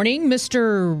 Good morning,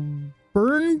 Mr.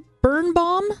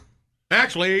 Birnbaum.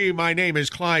 Actually, my name is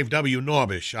Clive W.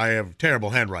 Norbish. I have terrible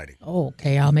handwriting.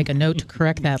 Okay, I'll make a note to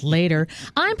correct that later.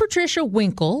 I'm Patricia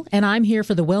Winkle, and I'm here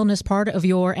for the wellness part of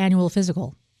your annual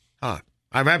physical. Huh.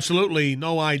 I've absolutely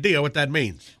no idea what that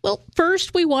means. Well,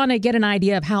 first we want to get an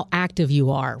idea of how active you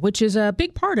are, which is a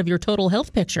big part of your total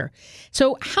health picture.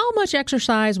 So how much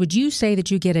exercise would you say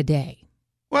that you get a day?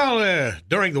 Well,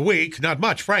 during the week, not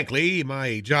much, frankly.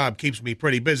 My job keeps me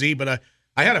pretty busy, but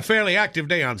I had a fairly active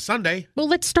day on Sunday. Well,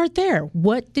 let's start there.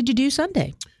 What did you do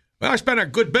Sunday? Well, I spent a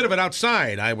good bit of it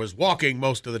outside. I was walking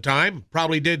most of the time.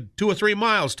 Probably did 2 or 3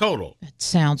 miles total. That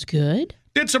sounds good.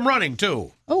 Did some running,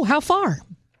 too. Oh, how far?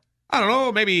 I don't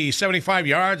know, maybe 75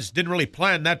 yards. Didn't really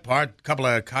plan that part. A couple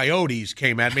of coyotes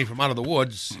came at me from out of the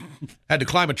woods. Had to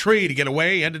climb a tree to get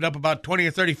away. Ended up about 20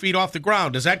 or 30 feet off the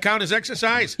ground. Does that count as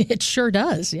exercise? It sure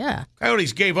does, yeah.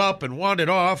 Coyotes gave up and wandered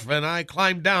off, and I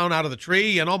climbed down out of the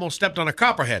tree and almost stepped on a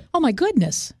copperhead. Oh, my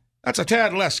goodness. That's a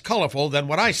tad less colorful than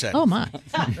what I said. Oh, my.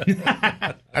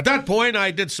 At that point,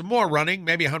 I did some more running,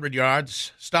 maybe 100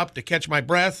 yards. Stopped to catch my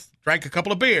breath. Drank a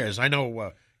couple of beers. I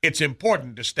know it's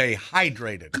important to stay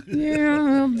hydrated.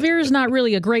 Yeah, beer's not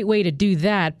really a great way to do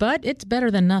that, but it's better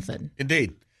than nothing.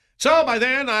 Indeed. So by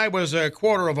then, I was a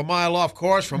quarter of a mile off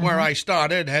course from where I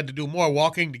started. Had to do more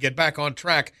walking to get back on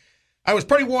track. I was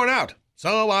pretty worn out,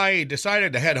 so I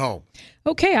decided to head home.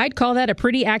 Okay, I'd call that a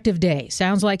pretty active day.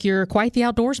 Sounds like you're quite the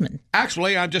outdoorsman.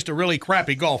 Actually, I'm just a really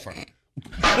crappy golfer.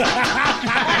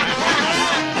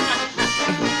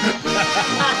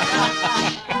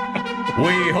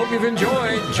 We hope you've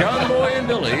enjoyed John Boy and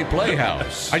Billy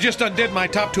Playhouse. I just undid my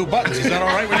top 2 buttons. Is that all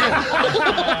right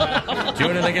with you?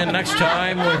 Tune in again next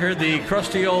time. We'll hear the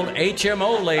crusty old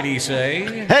HMO lady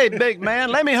say, "Hey, big man,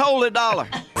 let me hold $1."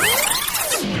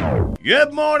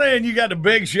 Good morning. You got the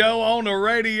big show on the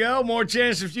radio. More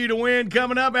chances for you to win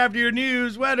coming up after your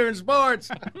news, weather, and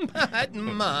sports. But,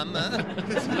 Mama,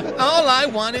 all I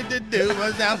wanted to do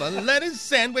was have a lettuce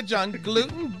sandwich on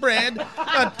gluten bread,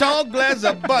 a tall glass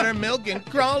of buttermilk, and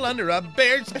crawl under a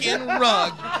bearskin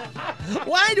rug.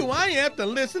 Why do I have to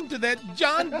listen to that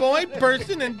John Boy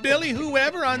person and Billy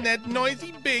whoever on that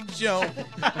noisy big show?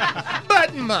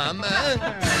 But,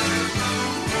 Mama...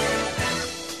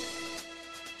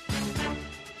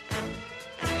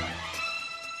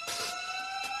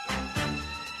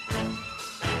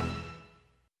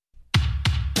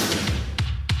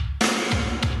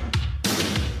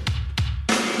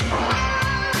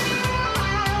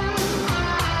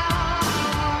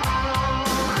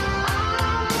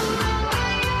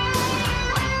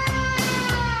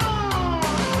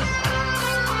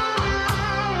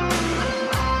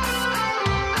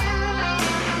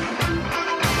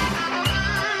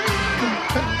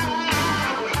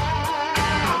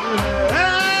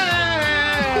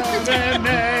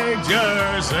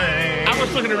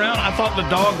 was looking around. I thought the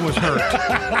dog was hurt.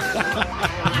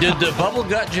 Did the bubble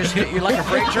gut just hit you like a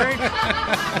freight train?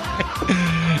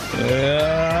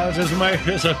 Yeah,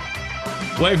 it's a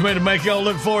way for me to make y'all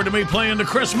look forward to me playing the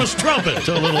Christmas trumpet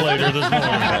a little later this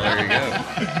morning. There you go.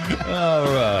 All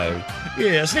right.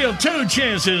 Yeah, still 2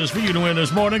 chances for you to win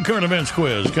this morning. Current events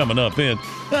quiz coming up in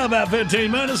about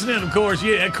 15 minutes. And then, of course,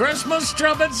 Christmas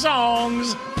trumpet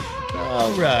songs.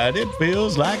 All right, it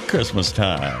feels like Christmas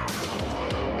time.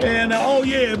 And,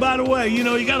 by the way, you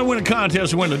got to win a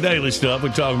contest to win the daily stuff.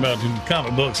 We're talking about the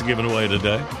comic books giving away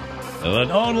today.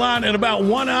 Online in about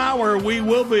 1 hour, we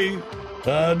will be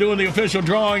doing the official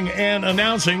drawing and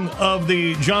announcing of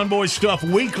the John Boy Stuff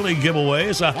Weekly giveaway.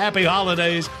 It's a Happy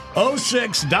Holidays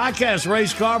 06 diecast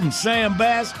race car from Sam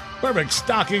Bass. Perfect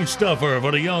stocking stuffer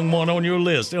for the young one on your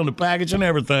list, on the package and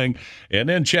everything. And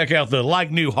then check out the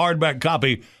like-new hardback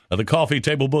copy of the coffee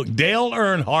table book Dale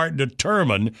Earnhardt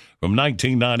Determined from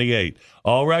 1998.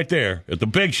 All right there at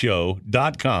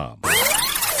thebigshow.com.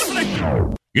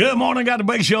 Good morning, got the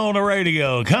Big Show on the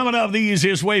radio. Coming up, the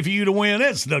easiest way for you to win,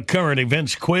 it's the current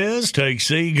events quiz. Take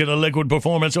C, get a Liquid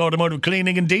Performance automotive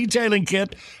cleaning and detailing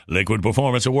kit. Liquid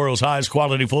Performance, the world's highest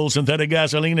quality full synthetic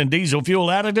gasoline and diesel fuel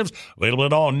additives, available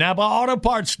at all Napa Auto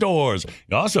Parts stores.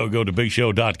 You also go to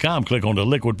BigShow.com, click on the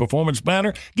Liquid Performance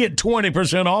banner, get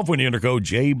 20% off when you enter code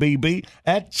JBB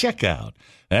at checkout.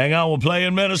 Hang on, we'll play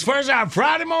in minutes. First, our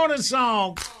Friday morning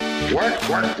song. Work.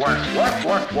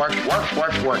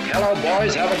 Hello,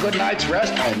 boys. Have a good night's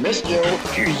rest. I missed you.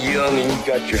 You're young and you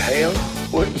got your hair.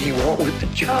 What do you want with the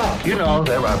job? You know,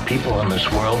 there are people in this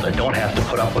world that don't have to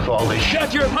put up with all this.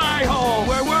 Shut your pie hole.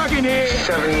 We're working here.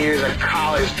 7 years of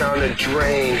college down the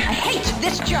drain. I hate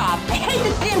this job. I hate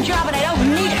this damn job and I don't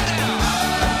need it.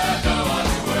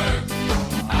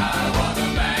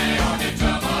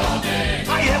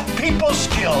 I have people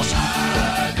skills.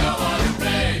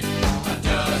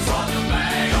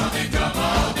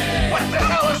 What the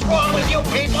hell is wrong with you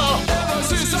people?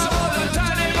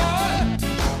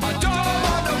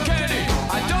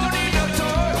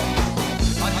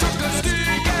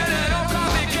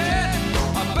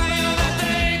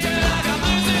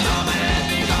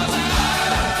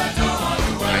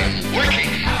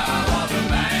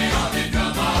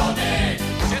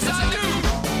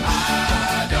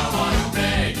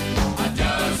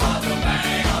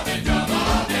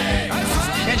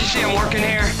 Can't you see I'm working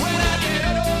here?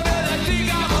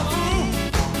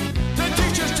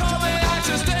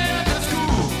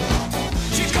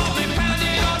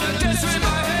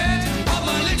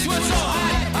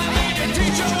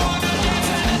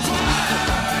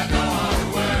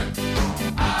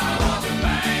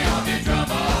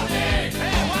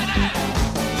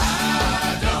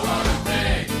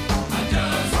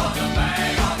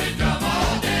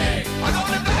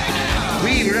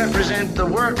 Represent the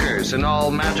workers in all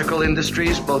magical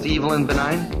industries, both evil and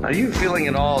benign. Are you feeling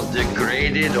at all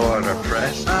degraded or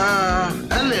oppressed? A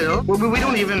little. Well, we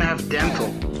don't even have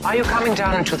dental. Are you coming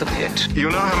down into the pit? You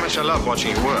know how much I love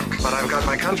watching you work, but I've got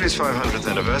my country's 500th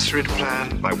anniversary to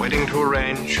plan, my wedding to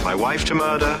arrange, my wife to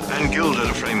murder, and Gilda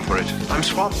to frame for it. I'm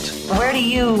swamped. Where do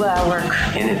you work?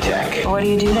 In a tech. What do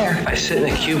you do there? I sit in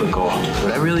a cubicle,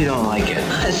 but I really don't like it.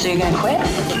 So you're gonna quit?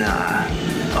 Nah,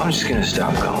 I'm just gonna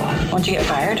stop going. Won't you get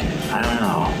fired? I don't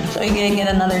know. So you're gonna get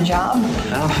another job?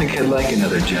 I don't think I'd like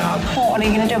another job. Well, what are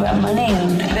you gonna do about money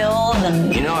and bills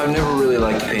and... You know, I've never really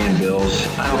liked paying bills.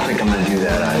 I don't think I'm gonna do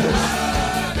that either.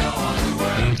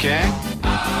 Okay?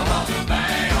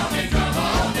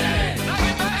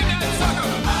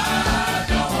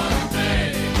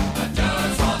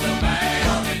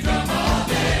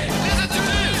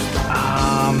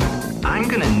 I'm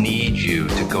gonna need you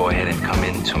to go ahead and come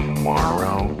in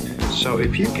tomorrow. So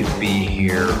if you could be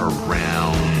here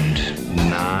around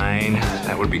 9,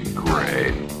 that would be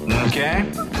great. Okay?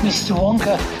 Mr.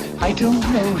 Wonka, I don't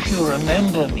know if you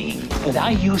remember me, but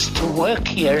I used to work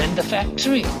here in the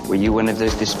factory. Were you one of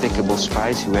those despicable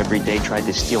spies who every day tried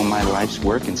to steal my life's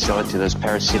work and sell it to those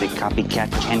parasitic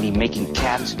copycat candy-making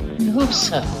cats? No,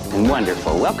 sir.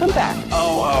 Wonderful. Welcome back.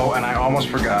 Oh, and I almost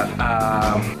forgot.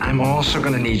 I'm also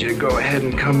going to need you to go ahead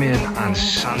and come in on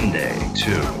Sunday,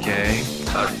 too, okay?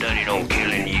 I studied on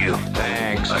killing you.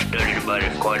 Thanks. I studied about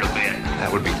it quite a bit.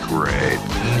 That would be great.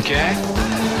 Okay?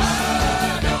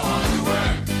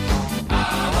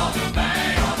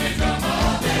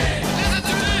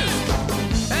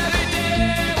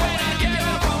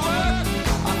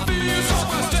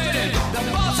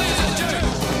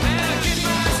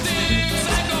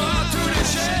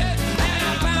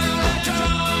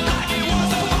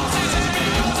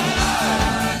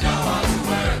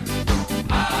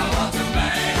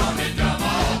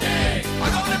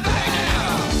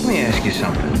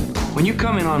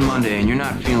 come in on Monday and you're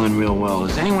not feeling real well,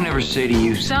 does anyone ever say to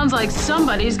you, Sounds like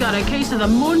somebody's got a case of the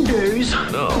Mondays.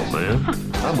 no, man,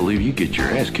 I believe you get your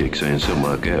ass kicked saying something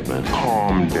like that, man.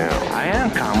 Calm down. I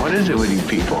am calm. What is it with you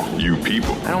people? You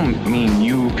people. I don't mean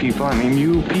you people. I mean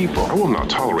you people. I will not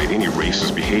tolerate any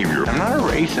racist behavior. I'm not a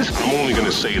racist. I'm only going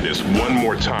to say this one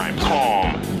more time.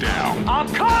 Calm down.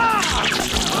 Encore!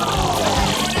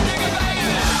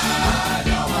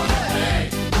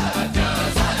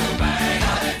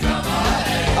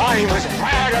 I'm as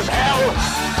mad as hell,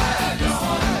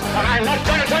 and I'm not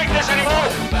going to take this anymore.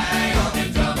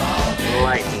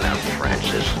 Lighten up,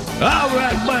 Francis. All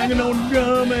right, banging on the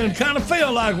drum and kind of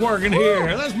feel like working here.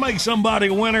 Let's make somebody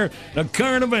a winner. The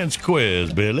current events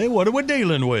quiz, Billy. What are we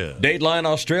dealing with? Dateline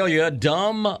Australia,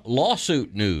 dumb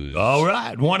lawsuit news. All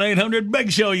right,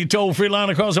 1-800-BIG-SHOW. You toll-free line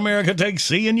across America. Take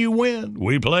C and you win.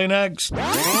 We play next.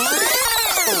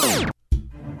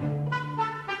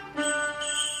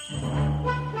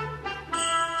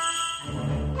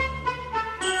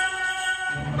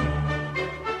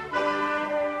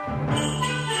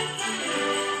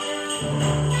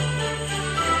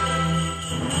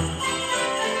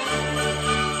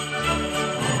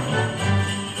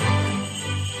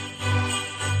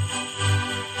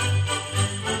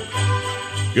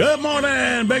 Good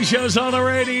morning. Big Show's on the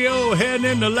radio, heading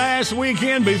into last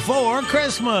weekend before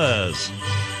Christmas.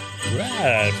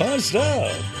 Right, fun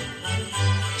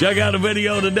stuff. Check out the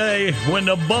video today, When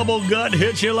the Bubble Gut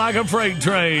Hits You Like a Freight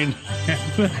Train.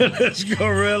 This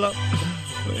gorilla.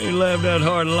 We ain't laughed that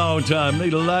hard in a long time.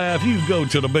 Need a laugh? You go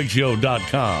to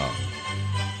thebigshow.com.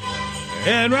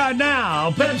 And right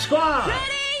now, Pep Squad.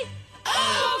 Ready?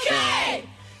 Okay.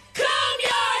 Comb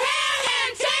your hair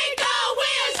and take a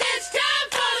whiz. It's time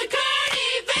for the current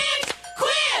events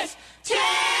quiz. Take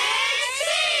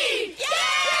C.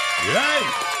 Right.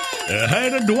 Hey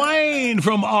to Dwayne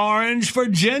from Orange,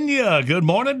 Virginia. Good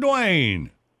morning, Dwayne.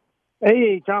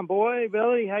 Hey, Tom Boy,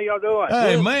 Billy, how y'all doing?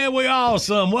 Hey, Good. man, we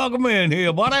awesome. Welcome in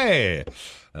here, buddy.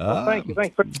 Well, thank you.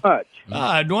 Thanks very much. All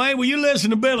right, Dwayne, will you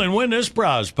listen to Billy and win this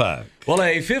prize pack? Well,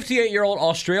 a 58-year-old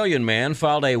Australian man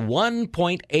filed a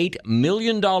 $1.8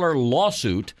 million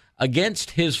lawsuit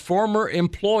against his former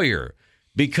employer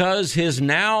because his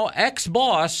now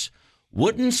ex-boss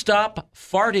wouldn't stop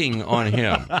farting on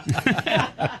him.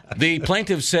 The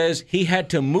plaintiff says he had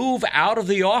to move out of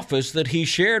the office that he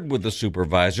shared with the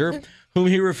supervisor, whom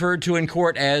he referred to in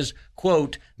court as,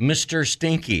 quote, Mr.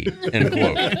 Stinky, end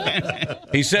quote.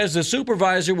 He says the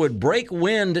supervisor would break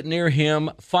wind near him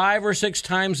 5 or 6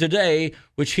 times a day,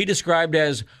 which he described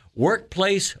as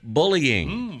workplace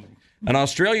bullying. An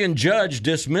Australian judge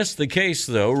dismissed the case,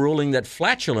 though, ruling that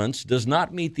flatulence does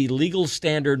not meet the legal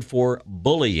standard for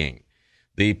bullying.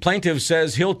 The plaintiff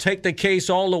says he'll take the case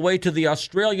all the way to the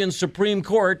Australian Supreme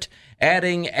Court,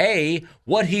 adding, A,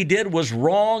 what he did was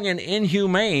wrong and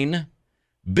inhumane,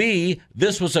 B,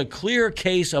 this was a clear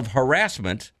case of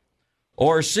harassment,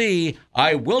 or C,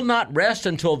 I will not rest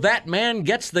until that man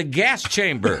gets the gas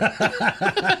chamber.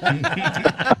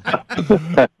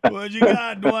 What you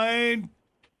got, Dwayne?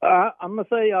 I'm going to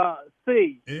say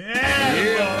C.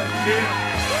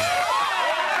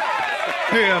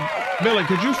 Hey, Billy,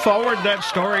 could you forward that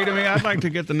story to me? I'd like to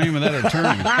get the name of that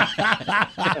attorney.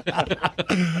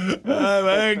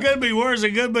 Man, it could be worse.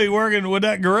 It could be working with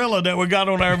that gorilla that we got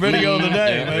on our video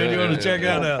today, man. You want to check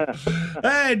that out.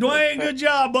 Hey, Dwayne, good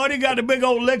job, buddy. Got a big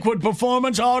old Liquid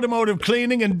Performance automotive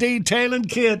cleaning and detailing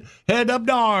kit. Head up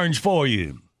to Orange for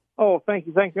you. Oh, thank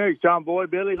you. Thank you, John Boy,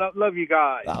 Billy. Love you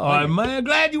guys. All right, man.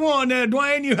 Glad you won there,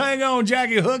 Dwayne. You hang on,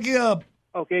 Jackie. Hook you up.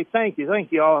 Okay, thank you. Thank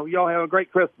you all. Y'all have a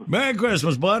great Christmas. Merry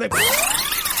Christmas, buddy. All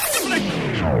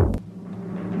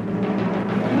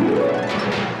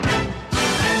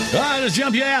right, let's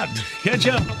jump you out. Catch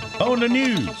up on the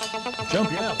news. Jump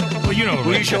you out. Well, you know.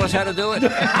 Will you show us how to do it? No,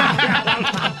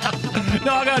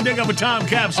 I got to dig up a time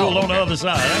capsule on the other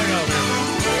side. Hang on.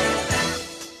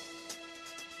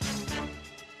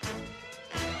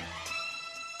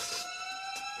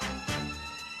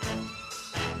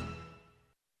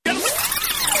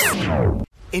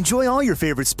 Enjoy all your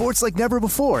favorite sports like never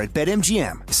before at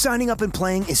BetMGM. Signing up and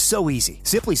playing is so easy.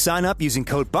 Simply sign up using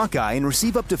code Buckeye and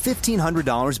receive up to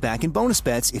 $1,500 back in bonus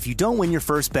bets if you don't win your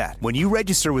first bet. When you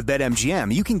register with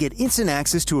BetMGM, you can get instant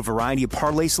access to a variety of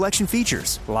parlay selection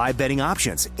features, live betting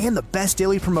options, and the best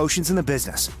daily promotions in the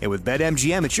business. And with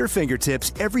BetMGM at your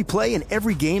fingertips, every play and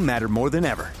every game matter more than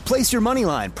ever. Place your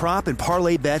moneyline, prop, and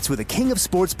parlay bets with the king of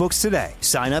sportsbooks today.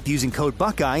 Sign up using code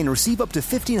Buckeye and receive up to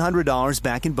 $1,500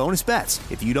 back in bonus bets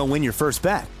if you don't win your first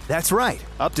bet. That's right,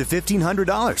 up to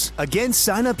 $1,500. Again,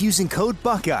 sign up using code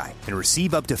Buckeye and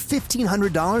receive up to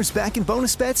 $1,500 back in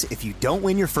bonus bets if you don't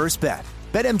win your first bet.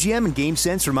 BetMGM and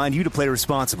GameSense remind you to play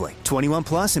responsibly. 21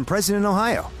 plus and present in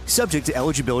Ohio. Subject to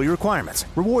eligibility requirements.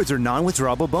 Rewards are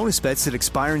non-withdrawable bonus bets that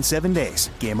expire in 7 days.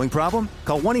 Gambling problem?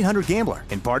 Call 1-800-GAMBLER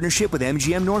in partnership with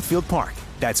MGM Northfield Park.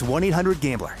 That's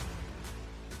 1-800-GAMBLER.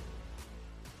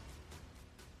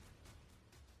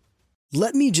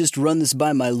 "Let me just run this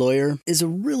by my lawyer" is a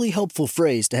really helpful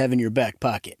phrase to have in your back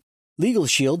pocket. Legal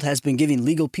Shield has been giving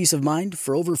legal peace of mind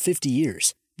for over 50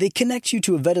 years. They connect you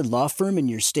to a vetted law firm in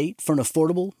your state for an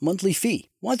affordable monthly fee.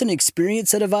 Want an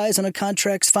experienced set of eyes on a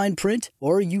contract's fine print?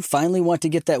 Or you finally want to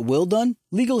get that will done?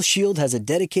 Legal Shield has a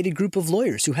dedicated group of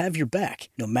lawyers who have your back,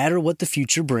 no matter what the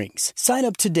future brings. Sign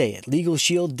up today at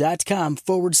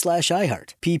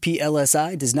LegalShield.com/iHeart.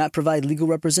 PPLSI does not provide legal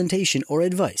representation or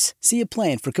advice. See a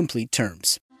plan for complete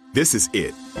terms. This is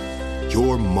it.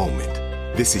 Your moment.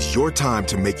 This is your time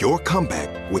to make your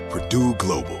comeback with Purdue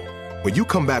Global. When you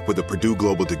come back with a Purdue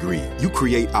Global degree, you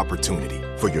create opportunity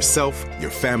for yourself,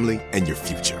 your family, and your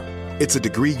future. It's a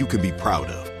degree you can be proud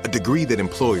of, a degree that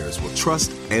employers will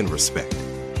trust and respect.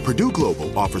 Purdue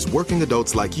Global offers working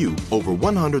adults like you over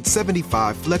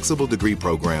 175 flexible degree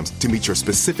programs to meet your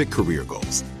specific career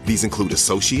goals. These include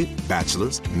associate,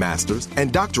 bachelor's, master's,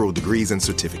 and doctoral degrees and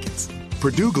certificates.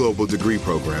 Purdue Global degree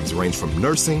programs range from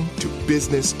nursing to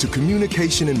business to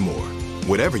communication and more.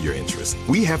 Whatever your interest,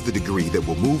 we have the degree that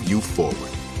will move you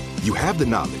forward. You have the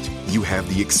knowledge, you have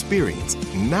the experience.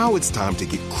 Now it's time to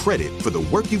get credit for the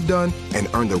work you've done and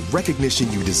earn the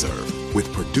recognition you deserve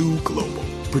with Purdue Global,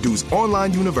 Purdue's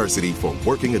online university for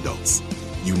working adults.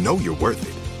 You know you're worth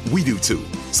it. We do too.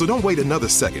 So don't wait another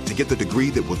second to get the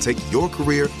degree that will take your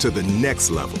career to the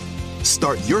next level.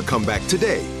 Start your comeback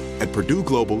today at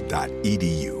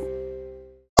purdueglobal.edu.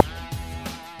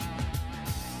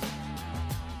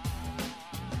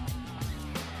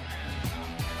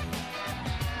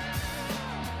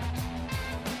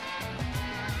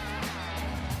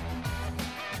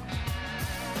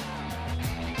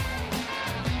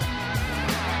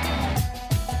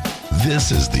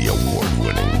 This is the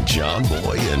award-winning John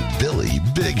Boy and Billy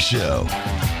Big Show.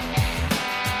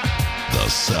 The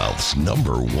South's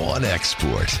 #1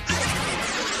 export.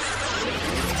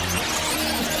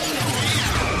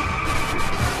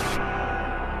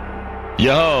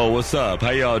 Yo, what's up?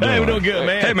 How y'all doing? Hey, we're doing good,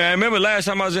 man. Hey, man, remember last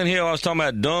time I was in here, I was talking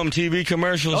about dumb TV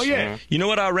commercials? Oh, yeah. You know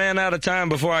what I ran out of time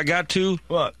before I got to?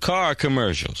 What? Car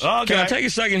commercials. Okay. Can I take a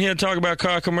second here and talk about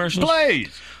car commercials? Please.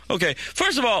 Okay,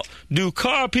 first of all, do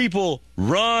car people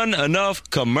run enough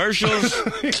commercials?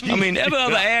 I mean, every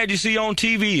other ad you see on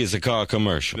TV is a car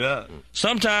commercial. Yeah.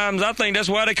 Sometimes I think that's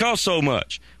why they cost so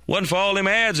much. Wasn't for all them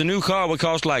ads, a new car would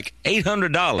cost like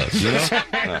 $800, you know?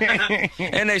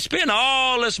 And they spend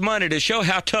all this money to show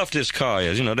how tough this car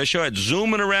is. You know, they show it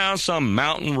zooming around some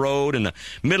mountain road in the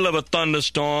middle of a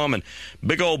thunderstorm and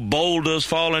big old boulders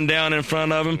falling down in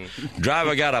front of him.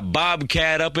 Driver got a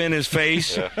bobcat up in his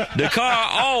face. The car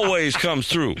always comes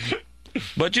through.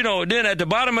 But, you know, then at the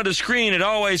bottom of the screen, it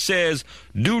always says,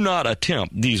 "Do not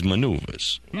attempt these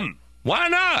maneuvers." Why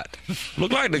not?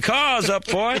 Look like the car's up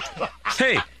for it.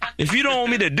 Hey, if you don't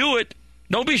want me to do it,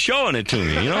 don't be showing it to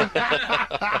me, you know?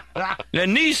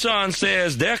 And Nissan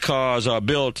says their cars are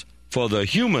built for the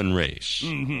human race.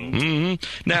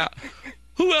 Now,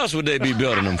 who else would they be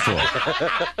building them for?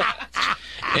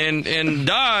 And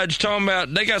Dodge talking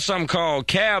about they got something called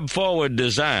cab forward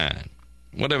design.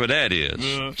 Whatever that is.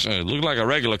 So it looks like a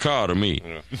regular car to me.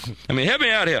 I mean, help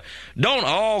me out here. Don't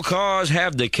all cars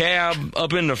have the cab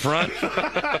up in the front?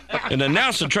 And the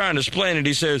announcer trying to explain it,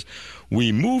 he says,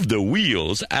 "We move the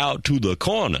wheels out to the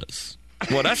corners."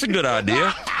 Well, that's a good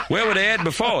idea. Where were they at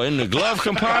before? In the glove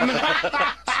compartment?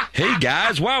 Hey,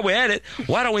 guys, while we're at it,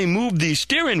 why don't we move the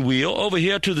steering wheel over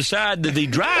here to the side that the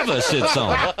driver sits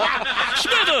on?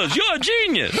 Smithers, you're a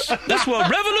genius. This will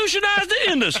revolutionize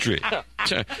the industry.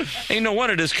 Ain't no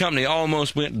wonder this company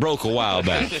almost went broke a while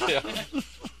back.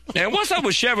 And what's up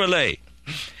with Chevrolet?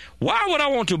 Why would I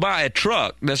want to buy a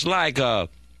truck that's like a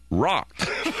rock?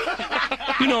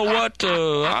 You know what?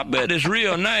 I bet it's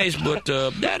real nice, but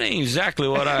that ain't exactly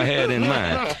what I had in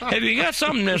mind. Have you got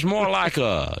something that's more like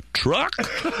a truck?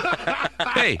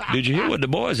 Hey, did you hear what the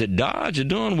boys at Dodge are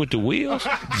doing with the wheels?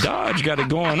 Dodge got it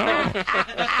going on.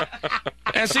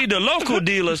 And see, the local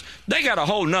dealers, they got a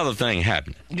whole nother thing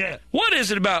happening. Yeah. What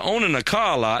is it about owning a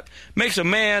car lot makes a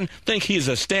man think he's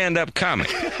a stand-up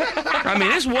comic? I mean,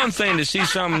 it's one thing to see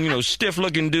some,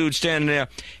 stiff-looking dude standing there.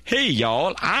 Hey,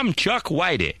 y'all, I'm Chuck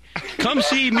Whitey. come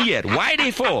see me at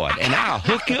Whitey Ford, and I'll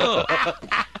hook you up.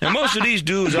 Now, most of these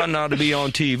dudes ought not to be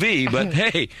on TV, but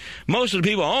hey, most of the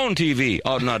people on TV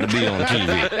ought not to be on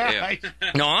TV. Yeah.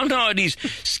 No, I'm talking about these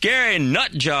scary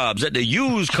nut jobs at the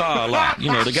used car lot.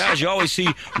 You know, the guys you always see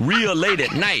real late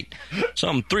at night.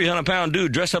 Some 300-pound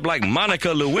dude dressed up like Monica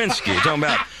Lewinsky talking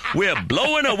about, we're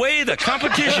blowing away the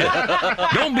competition.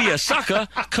 Don't be a sucker.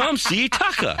 Come see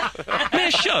Tucker.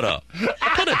 Man, shut up.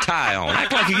 Put a tie on.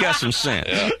 Act like you got some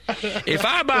sense. If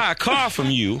I buy a car from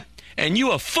you, and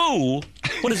you a fool,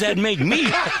 what does that make me?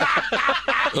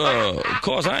 Of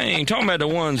course, I ain't talking about the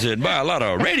ones that buy a lot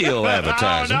of radio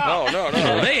advertising. No. You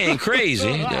know, they ain't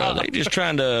crazy. They just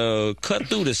trying to cut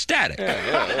through the static.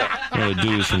 One of the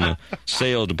dudes from the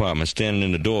sales department standing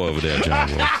in the door over there, John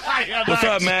Boy. What's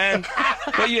up, man?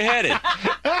 Where you headed?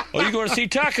 Oh, you going to see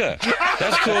Tucker?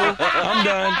 That's cool. I'm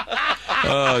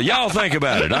done. Y'all think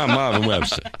about it. I'm Marvin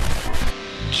Webster.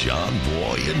 John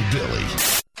Boy and Billy.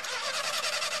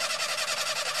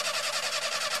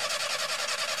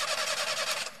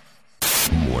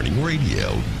 Morning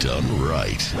radio done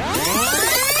right.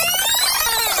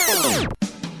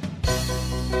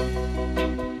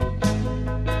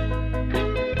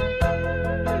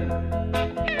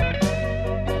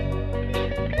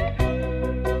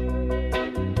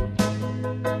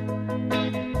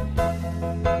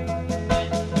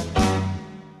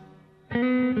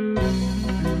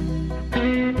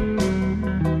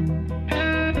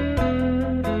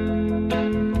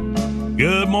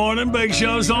 Good morning, Big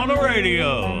Show's on the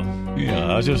radio.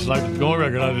 Yeah, I just like to go on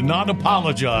record. I did not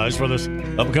apologize for this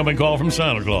upcoming call from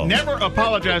Santa Claus. Never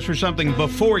apologize for something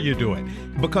before you do it.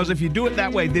 Because if you do it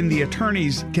that way, then the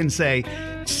attorneys can say,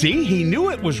 see, he knew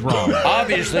it was wrong.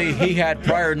 Obviously, he had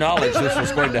prior knowledge this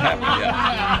was going to happen.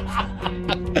 Yeah.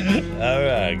 All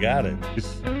right, got it.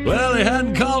 Well, he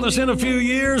hadn't called us in a few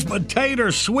years, but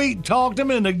Tater sweet talked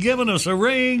him into giving us a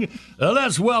ring.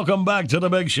 Let's welcome back to the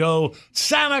Big Show,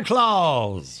 Santa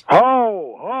Claus.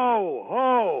 Ho, ho,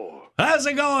 ho. How's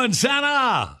it going,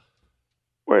 Santa?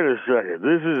 Wait a second.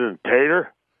 This isn't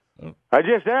Tater. I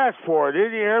just asked for it.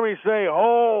 Didn't you hear me say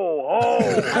ho, ho,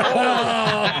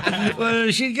 ho?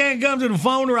 Well, she can't come to the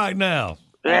phone right now.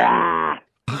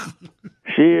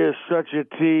 She is such a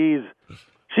tease.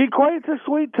 She's quite the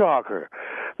sweet talker.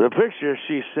 The picture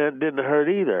she sent didn't hurt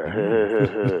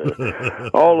either.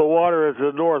 All the water at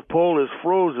the North Pole is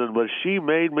frozen, but she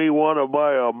made me want to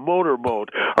buy a motorboat.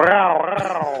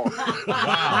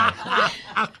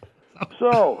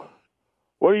 So,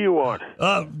 what do you want?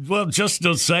 Well, just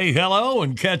to say hello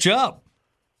and catch up.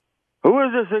 Who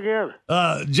is this again?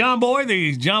 John Boy,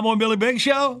 the John Boy and Billy Big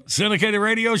Show, syndicated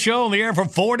radio show on the air for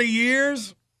 40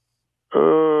 years.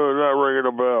 Not ringing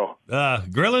a bell.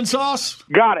 Grilling sauce?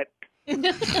 Got it. Great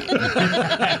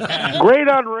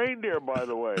on reindeer, by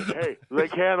the way. Hey, they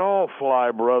can't all fly,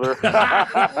 brother.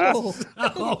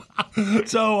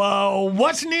 So,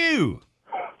 what's new?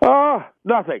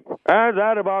 Nothing. And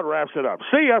that about wraps it up.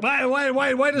 See ya.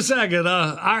 Wait a second.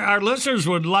 Our listeners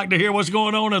would like to hear what's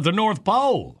going on at the North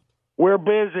Pole. We're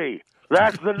busy.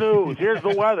 That's the news. Here's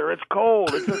the weather. It's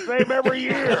cold. It's the same every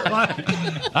year.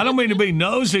 I don't mean to be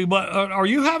nosy, but are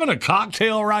you having a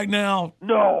cocktail right now?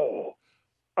 No.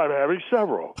 I'm having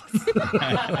several.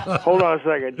 Hold on a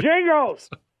second. Jingles!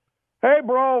 Hey,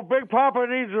 bro, Big Papa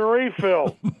needs a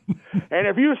refill. And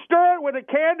if you stir it with a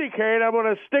candy cane, I'm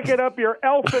going to stick it up your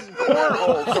elfin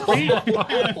cornhole.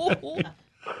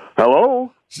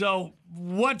 Hello? So,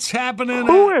 what's happening?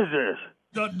 Who is this?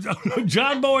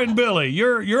 John Boy and Billy.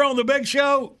 You're on the Big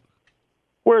Show?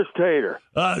 Where's Tater?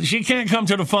 She can't come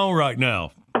to the phone right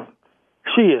now.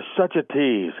 She is such a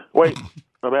tease. Wait,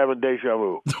 I'm having deja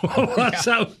vu.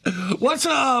 What's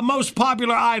the most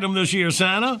popular item this year,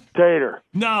 Santa? Tater.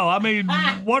 No, I mean,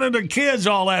 what are the kids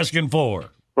all asking for?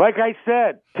 Like I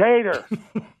said, Tater.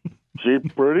 She's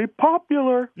pretty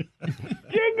popular.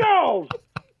 Jingles!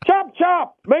 Chop,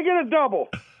 chop! Make it a double.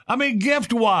 I mean,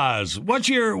 gift-wise, what's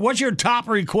your top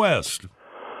request?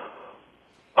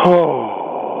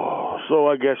 Oh, so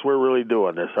I guess we're really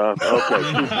doing this, huh? Okay,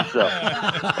 shoot yourself.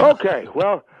 Okay,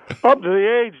 well, up to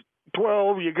the age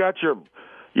 12, you got your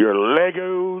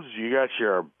Legos, you got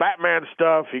your Batman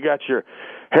stuff, you got your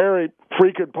Harry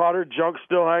freaking Potter junk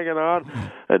still hanging on,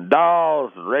 and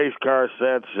dolls and race car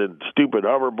sets and stupid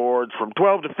hoverboards. From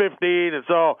 12 to 15, it's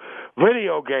all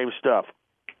video game stuff.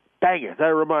 Dang it, that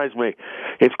reminds me.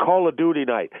 It's Call of Duty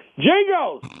night.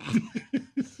 Jingles!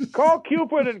 Call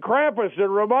Cupid and Krampus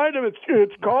and remind them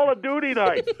it's Call of Duty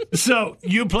night. So,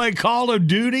 you play Call of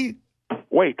Duty?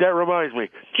 Wait, that reminds me.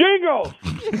 Jingles!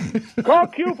 Call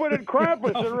Cupid and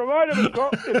Krampus and remind them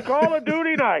it's Call of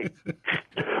Duty night.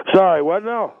 Sorry, what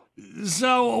now?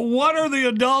 So, what are the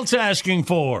adults asking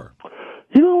for?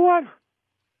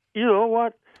 You know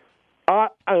what?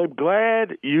 I'm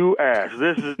glad you asked.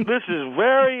 This is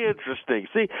very interesting.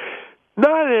 See,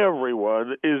 not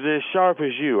everyone is as sharp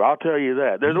as you. I'll tell you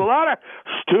that. There's a lot of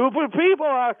stupid people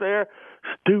out there.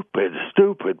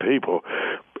 Stupid people.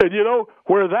 And you know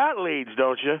where that leads,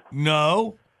 don't you?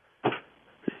 No.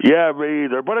 Yeah, me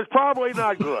either. But it's probably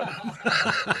not good.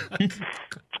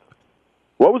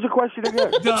 What was the question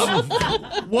again?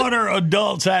 What are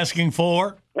adults asking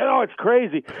for? You know, it's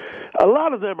crazy. A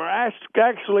lot of them are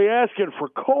actually asking for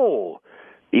coal.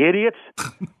 Idiots.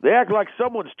 They act like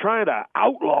someone's trying to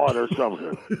outlaw it or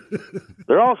something.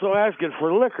 They're also asking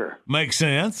for liquor. Makes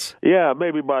sense. Yeah,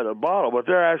 maybe by the bottle, but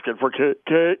they're asking for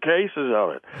cases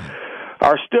of it.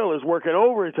 Our still is working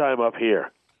overtime up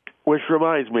here. Which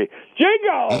reminds me,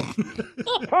 Jingo,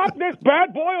 pop this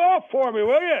bad boy off for me,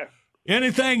 will you?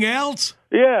 Anything else?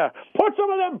 Yeah, put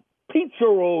some of them pizza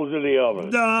rolls in the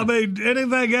oven. No, I mean,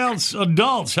 anything else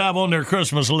adults have on their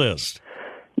Christmas list?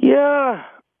 Yeah,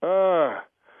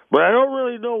 but I don't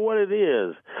really know what it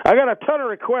is. I got a ton of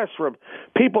requests from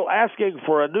people asking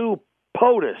for a new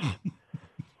POTUS.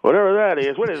 Whatever that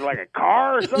is. What is it, like a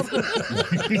car or something?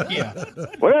 Yeah.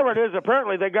 Whatever it is,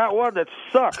 apparently they got one that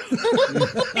sucks.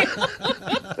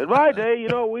 In my day, you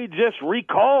know, we just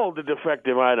recalled the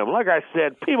defective item. Like I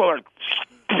said, people are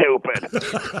stupid.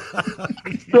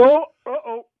 No,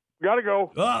 gotta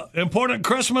go. Important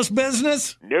Christmas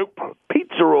business? Nope.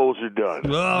 Pizza rolls are done.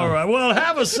 All right. Well,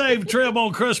 have a safe trip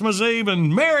on Christmas Eve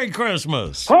and Merry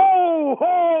Christmas. Ho,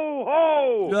 ho, ho.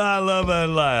 I love that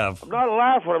laugh. I'm not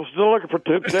laughing. I'm still looking for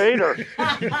Tater.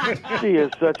 She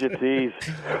is such a tease.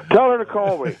 Tell her to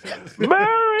call me.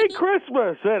 Merry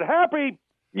Christmas and happy,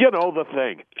 the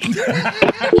thing.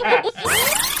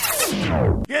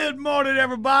 Good morning,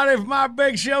 everybody. From my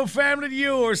Big Show family to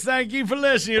yours, thank you for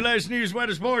listening. Your latest news,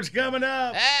 weather, sports coming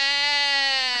up.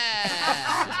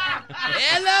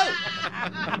 Hello.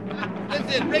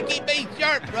 This is Ricky B.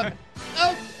 Sharp from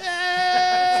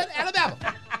Alabama.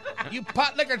 You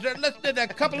pot lickers are listening to a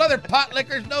couple other pot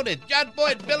lickers known as John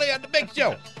Boy and Billy on the Big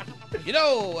Show. You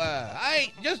know, I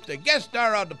ain't just a guest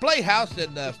star on the Playhouse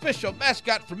and the official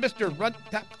mascot for Mr. Runt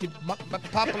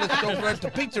Populous over at the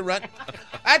Pizza Runt.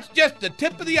 That's just the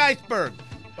tip of the iceberg.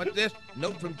 What's this?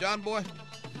 Note from John Boy?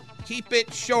 Keep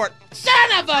it short. Son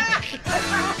of a...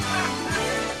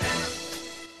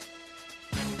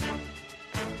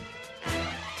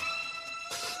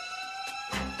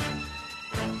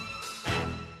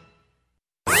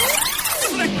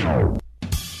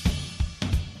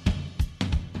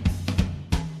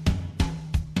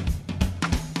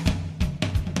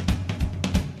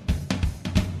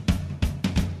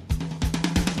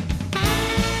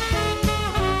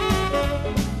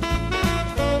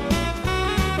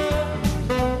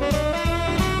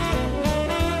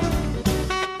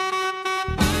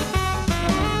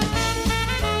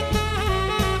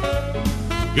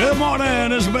 Good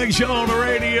morning. It's a Big Show on the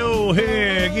radio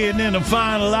here, getting in the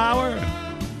final hour.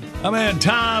 I'm in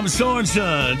Tom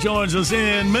Sorensen joins us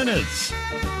in minutes.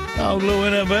 All blue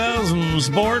NFLs and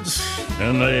sports,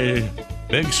 and the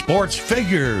big sports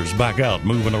figures back out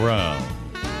moving around.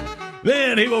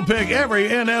 Then he will pick every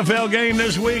NFL game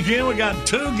this weekend. We got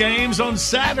 2 games on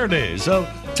Saturday. So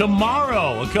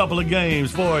tomorrow, a couple of games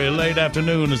for you, late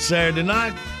afternoon and Saturday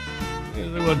night.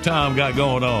 Here's what Tom got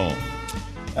going on.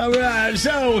 All right,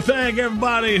 so thank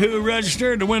everybody who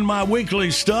registered to win my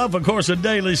weekly stuff. Of course, the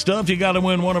daily stuff, you got to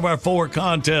win one of our 4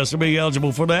 contests to be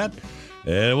eligible for that.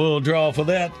 And we'll draw for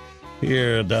that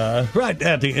here right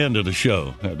at the end of the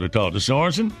show as we talk to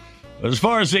Sorensen. As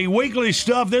far as the weekly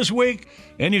stuff this week,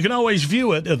 and you can always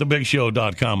view it at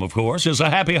thebigshow.com, of course, is a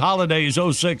Happy Holidays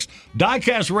 06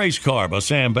 diecast race car by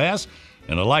Sam Bass.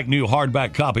 And a like-new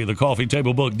hardback copy of the coffee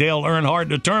table book Dale Earnhardt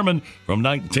Determined from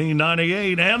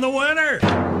 1998. And the winner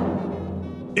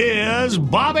is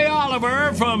Bobby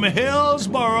Oliver from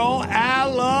Hillsboro,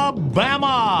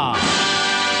 Alabama.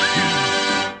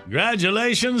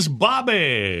 Congratulations,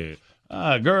 Bobby.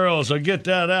 Girls, I'll get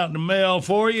that out in the mail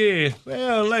for you.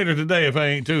 Well, later today if I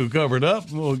ain't too covered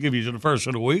up. We'll give you to the first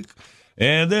of the week.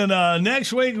 And then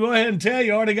next week, go ahead and tell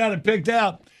you, already got it picked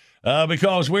out.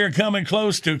 Because we're coming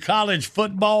close to college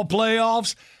football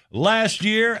playoffs. Last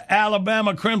year,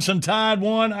 Alabama Crimson Tide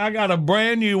won. I got a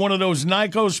brand new one of those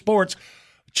Nyco Sports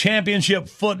Championship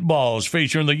footballs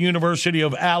featuring the University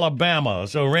of Alabama.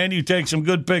 So, Randy, you take some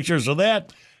good pictures of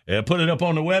that. Put it up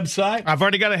on the website. I've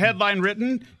already got a headline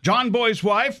written. John Boy's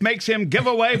wife makes him give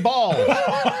away balls.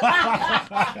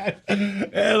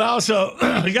 And also,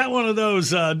 we got one of those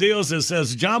deals that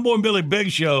says John Boy and Billy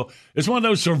Big Show. It's one of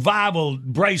those survival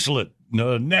bracelet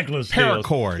necklace.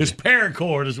 Paracord. It's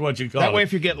paracord is what you call it. That way,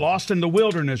 if you get lost in the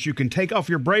wilderness, you can take off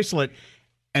your bracelet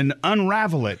and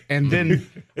unravel it, and then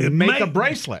make a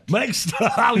bracelet. Make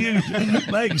stuff, man.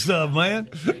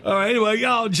 All right, anyway,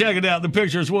 y'all check it out. The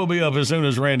pictures will be up as soon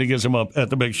as Randy gets them up at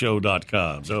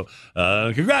thebigshow.com. So,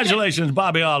 congratulations,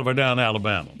 Bobby Oliver down in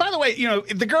Alabama. By the way,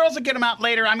 the girls will get them out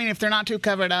later. I mean, if they're not too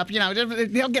covered up,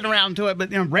 they'll get around to it.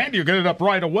 But Randy will get it up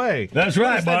right away. That's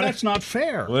right, buddy. That's not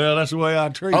fair. Well, that's the way I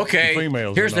treat okay,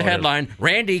 females. Here's the headline.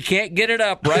 Randy can't get it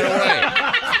up right away.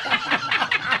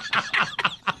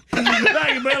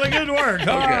 Thank you, Billy. Good work.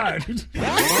 All right.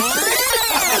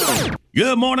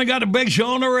 Good morning. Got a big show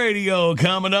on the radio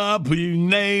coming up. You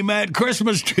name that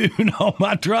Christmas tune on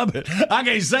my trumpet. I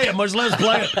can't say it, much less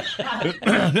play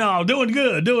it. No, doing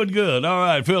good. All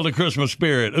right. Feel the Christmas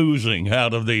spirit oozing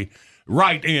out of the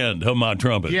right end of my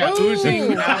trumpet. Yeah,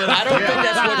 oozing. I don't think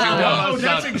that's what you want. No,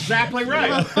 that's exactly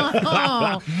right.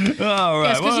 All right.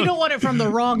 Yes, because you don't want it from the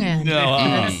wrong end.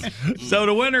 No, So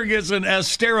the winner gets an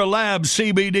Astera Labs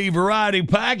CBD variety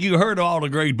pack. You heard all the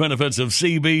great benefits of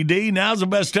CBD. Now's the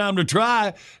best time to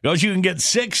try because you can get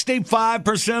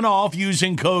 65% off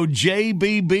using code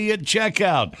JBB at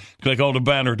checkout. Click on the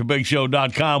banner at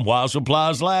thebigshow.com while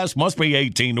supplies last. Must be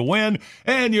 18 to win.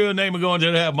 And your name is going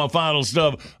to have my final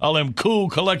stuff. All them cool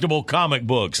collectible comic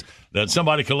books that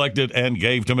somebody collected and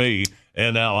gave to me,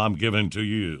 and now I'm giving to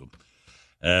you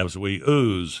as we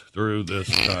ooze through this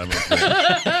time of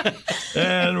year.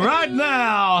 And right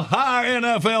now, our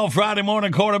NFL Friday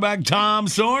morning quarterback Tom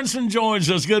Sorensen joins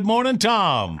us. Good morning,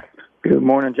 Tom. Good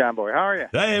morning, John Boy. How are you?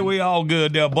 Hey, we all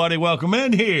good there, buddy. Welcome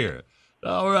in here.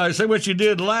 All right, see what you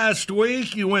did last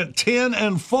week. You went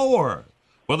 10-4 for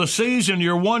the season.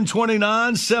 You're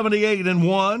 129,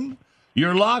 78-1.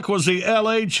 Your lock was the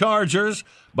L.A. Chargers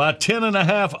by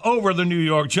 10.5 over the New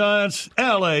York Giants.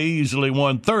 L.A. easily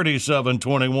won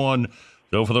 37-21.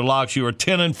 So for the locks, you were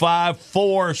 10-5,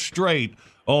 4 straight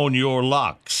on your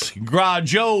locks.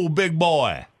 Grajo, big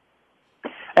boy.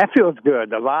 That feels good.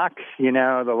 The locks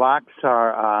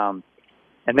are,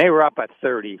 and they were up at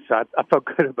 30, so I felt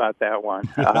good about that one.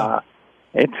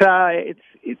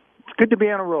 It's good to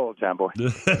be on a roll, John Boy.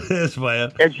 Yes,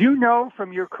 man. As you know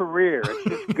from your career, it's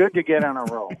just good to get on a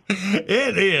roll.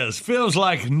 It is. Feels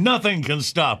like nothing can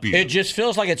stop you. It just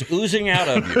feels like it's oozing out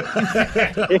of you.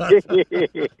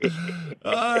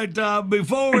 All right,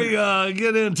 before we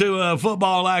get into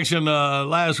football action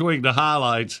last week, the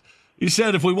highlights, you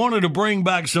said if we wanted to bring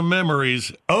back some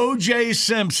memories, O.J.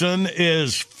 Simpson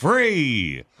is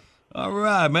free. All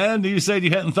right, man. You said you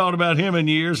hadn't thought about him in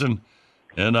years, and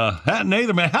hadn't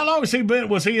either, man. How long was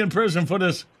he in prison for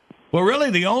this? Well, really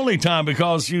the only time,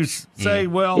 because you say,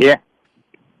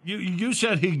 you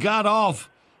said he got off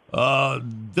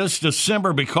this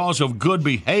December because of good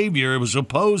behavior. It was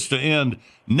supposed to end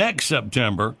next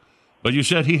September, but you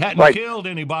said he hadn't killed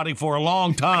anybody for a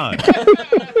long time.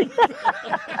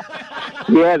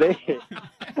 Yeah, they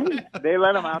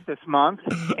let him out this month,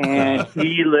 and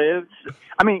he lives.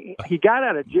 I mean, he got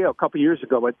out of jail a couple years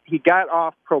ago, but he got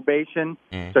off probation,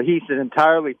 so he's an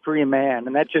entirely free man,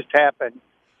 and that just happened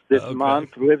this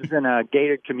month. Lives in a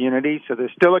gated community, so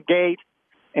there's still a gate,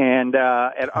 and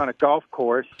on a golf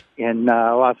course in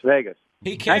Las Vegas.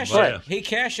 He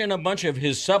cashed in a bunch of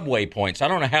his subway points. I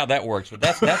don't know how that works, but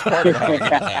that's part of how he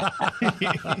got that.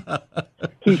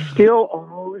 He still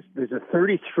owes, there's a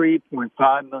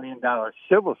 $33.5 million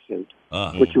civil suit,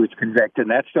 which he was convicted,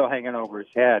 and that's still hanging over his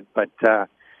head, but it's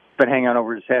been hanging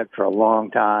over his head for a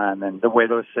long time, and the way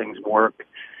those things work,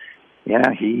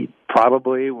 he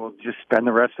probably will just spend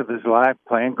the rest of his life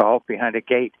playing golf behind a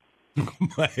gate.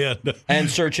 Man. And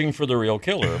searching for the real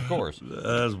killer, of course.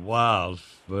 That's wild.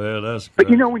 Man, that's But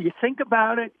crazy. when you think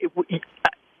about it,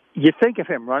 you think of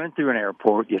him running through an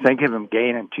airport, you think of him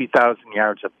gaining 2,000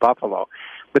 yards of buffalo,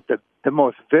 but the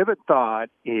most vivid thought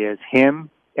is him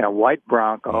in a white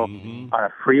Bronco on a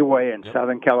freeway in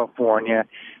Southern California,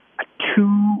 a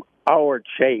 2-hour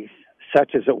chase,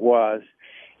 such as it was,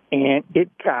 and it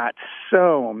got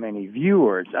so many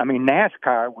viewers. I mean,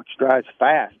 NASCAR, which drives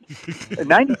fast,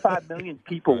 95 million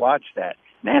people watch that.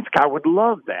 NASCAR would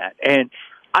love that. And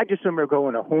I just remember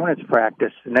going to Hornets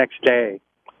practice the next day.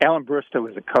 Alan Bristow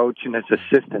was a coach and his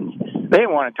assistants. They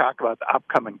didn't want to talk about the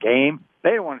upcoming game. They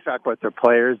didn't want to talk about their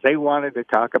players. They wanted to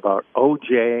talk about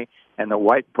O.J. and the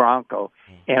white Bronco.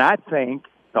 And I think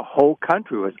the whole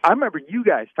country was. I remember you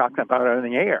guys talking about it on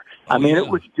the air. It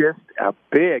was just a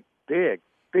big deal.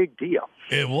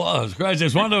 It was crazy.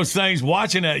 It's one of those things.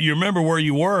 Watching that, you remember where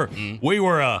you were. We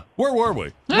were. Where were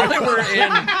we? We were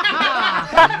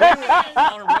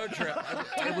on a road trip.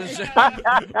 It was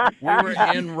we were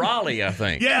in Raleigh, I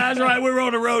think. Yeah, that's right. We were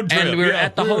on a road trip. And we were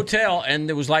at the hotel, and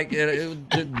it was like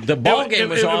the ball game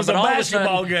was on, but all of a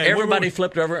sudden everybody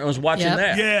flipped over and was watching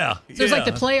that. Yeah. So it's like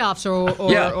the playoffs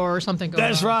or something going on.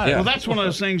 That's right. Yeah. Well, that's one of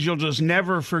those things you'll just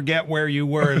never forget where you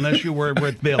were unless you were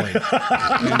with Billy.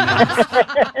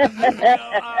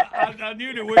 I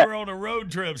knew that we were on a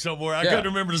road trip somewhere. I couldn't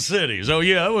remember the city. So,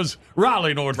 yeah, it was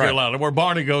Raleigh, North Carolina, where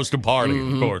Barney goes to party,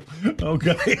 of course.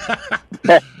 Okay.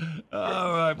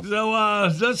 All right. So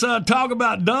let's talk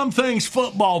about dumb things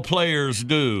football players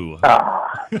do.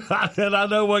 And I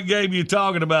know what game you're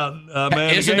talking about,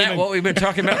 man. Isn't that what we've been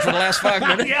talking about for the last 5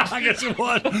 minutes? Yeah, I guess it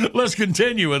was. Let's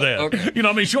continue with that. Okay. You know,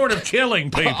 I mean, short of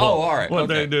killing people. Oh, all right. What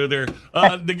they do there.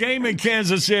 The game in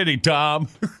Kansas City, Tom.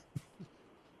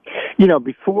 You know,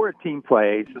 before a team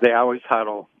plays, they always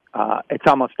huddle. It's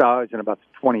almost always in about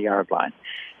the 20-yard line.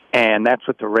 And that's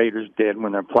what the Raiders did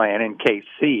when they're playing in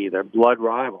KC, their blood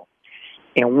rival.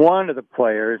 And one of the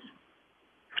players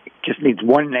just needs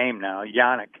one name now,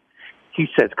 Yannick. He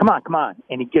says, come on.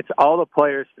 And he gets all the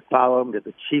players to follow him to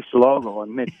the Chiefs logo in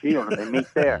midfield, and they meet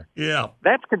there. Yeah.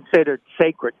 That's considered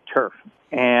sacred turf.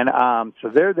 And so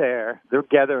they're there. They're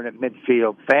gathering at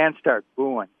midfield. Fans start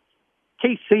booing.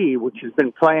 KC, which has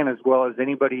been playing as well as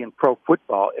anybody in pro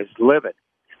football, is livid.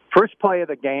 First play of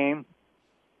the game,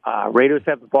 Raiders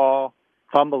have the ball,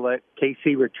 fumble it.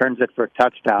 KC returns it for a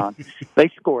touchdown. They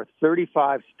score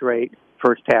 35 straight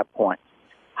first-half points.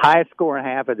 Highest score and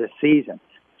half of the season.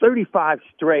 35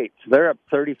 straight. So they're up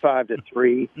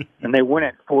 35-3, and they win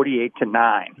it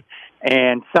 48-9.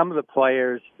 And some of the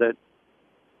players, the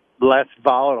less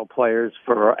volatile players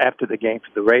for after the game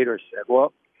for the Raiders said,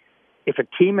 well, if a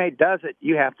teammate does it,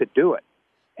 you have to do it.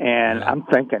 And I'm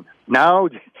thinking, no,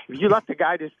 if you left the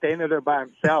guy just standing there by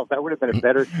himself, that would have been a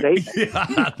better statement. You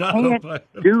can't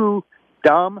do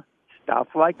dumb stuff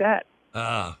like that.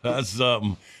 That's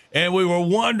something. And we were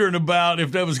wondering about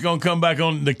if that was going to come back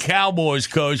on the Cowboys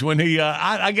coach when he,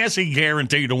 I guess he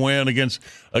guaranteed a win against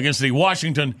the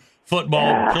Washington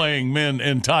football playing men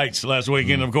in tights last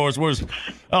weekend. Of course, we're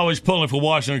always pulling for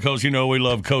Washington because, you know, we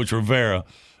love Coach Rivera.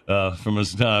 From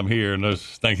his time here, and I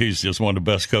think he's just one of the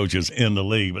best coaches in the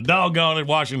league. But doggone it,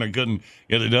 Washington couldn't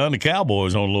get it done. The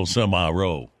Cowboys on a little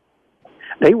semi-roll.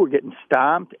 They were getting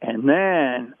stomped, and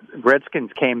then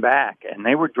Redskins came back, and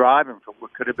they were driving for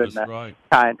what could have been a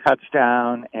tying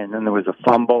touchdown, and then there was a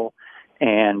fumble.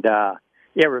 And,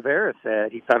 Rivera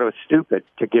said he thought it was stupid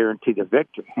to guarantee the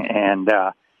victory. And,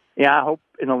 I hope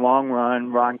in the long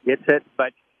run Ron gets it.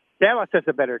 But Dallas is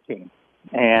a better team,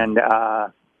 and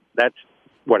that's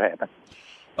what happened.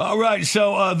 All right,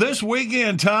 so this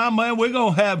weekend, Tom, man, we're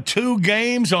going to have 2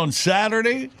 games on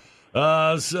Saturday.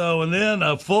 And then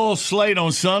a full slate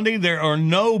on Sunday. There are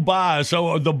no buys.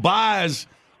 So the buys,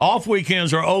 off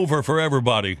weekends are over for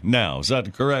everybody now. Is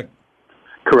that correct?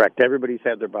 Correct. Everybody's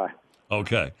had their bye.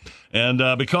 Okay. And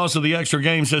because of the extra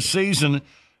games this season,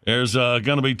 there's going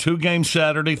to be 2 games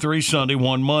Saturday, 3 Sunday,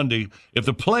 1 Monday, if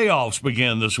the playoffs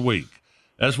begin this week.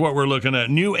 That's what we're looking at.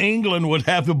 New England would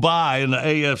have the bye in the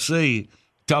AFC.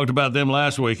 Talked about them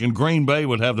last week. And Green Bay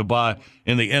would have the bye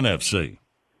in the NFC.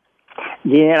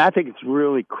 Yeah, and I think it's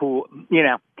really cool. You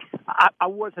know, I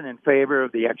wasn't in favor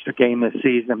of the extra game this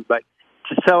season, but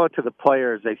to sell it to the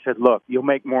players, they said, look, you'll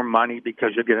make more money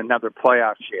because you'll get another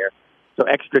playoff share. So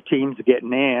extra teams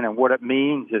getting in, and what it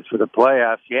means is for the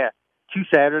playoffs, 2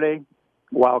 Saturday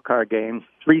wild card games,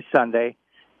 3 Sunday,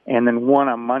 and then 1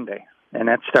 on Monday. And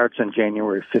that starts on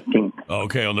January 15th.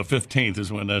 Okay, on the 15th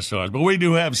is when that starts. But we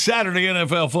do have Saturday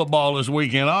NFL football this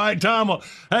weekend. All right, Tom,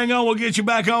 hang on. We'll get you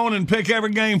back on and pick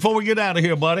every game before we get out of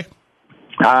here, buddy.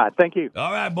 All right, thank you. All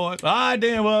right, boy. All right,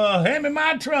 then. Hand me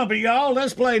my trumpet, y'all.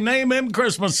 Let's play Name Them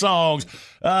Christmas Songs.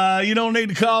 You don't need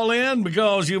to call in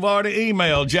because you've already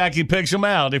emailed. Jackie picks them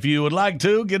out. If you would like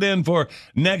to, get in for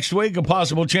next week, a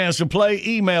possible chance to play.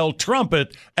 Email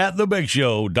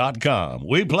trumpet@thebigshow.com.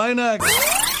 We play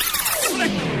next.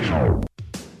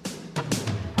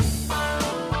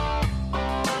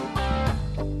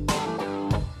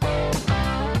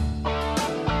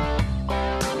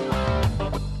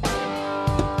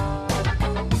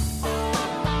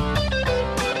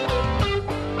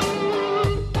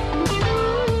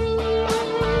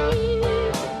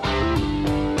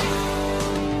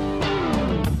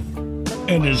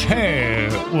 And his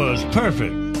hair was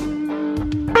perfect.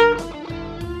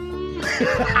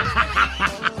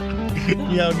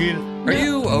 Y'all get it? Are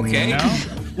you okay? No.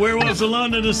 Werewolves of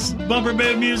London, this bumper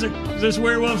bed music? Is this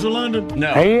Werewolves of London?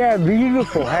 No. He had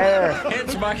beautiful hair.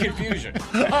 It's my confusion.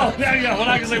 Oh, yeah. Well,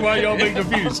 I can see why y'all being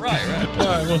confused. Right. All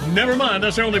right, well, never mind.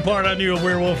 That's the only part I knew of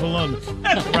Werewolf of London.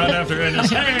 Right after it.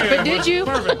 But did you?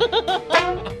 Perfect.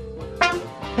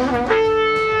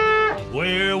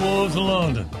 Werewolves of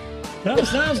London. Kind of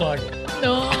sounds like it.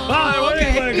 No. All right, well,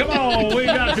 anyway, come on. We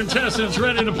got contestants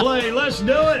ready to play. Let's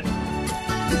do it.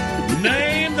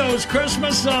 Name those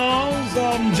Christmas songs.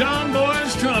 John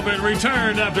Boy's trumpet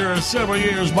returned after several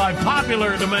years by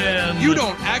popular demand. You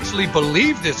don't actually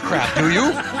believe this crap, do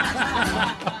you?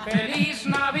 Feliz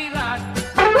Navidad.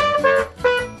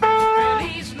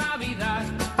 Feliz Navidad.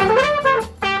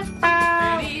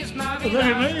 Feliz Navidad. Look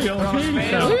at me on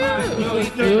TV. And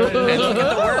look at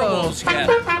the werewolves, cat.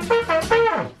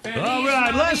 All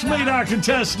right, let's meet our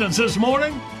contestants this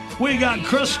morning. We got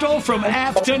Crystal from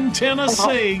Afton,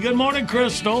 Tennessee. Good morning,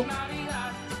 Crystal.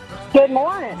 Good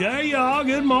morning. There you are.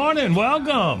 Good morning.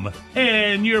 Welcome.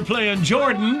 And you're playing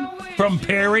Jordan from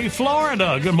Perry,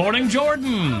 Florida. Good morning,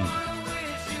 Jordan.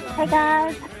 Hey,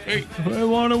 guys. Hey. I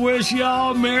want to wish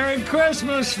y'all Merry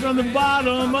Christmas from the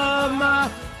bottom of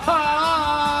my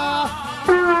heart.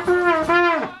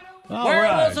 All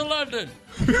Werewolves right. of London.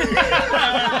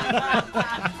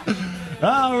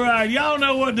 All right, y'all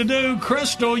know what to do.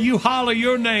 Crystal, you holler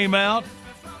your name out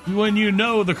when you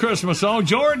know the Christmas song.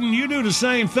 Jordan, you do the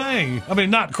same thing. I mean,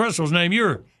 not Crystal's name,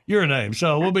 your name.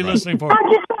 So we'll be listening for I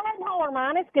just go ahead and holler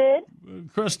mine. It's good.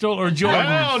 Crystal or Jordan.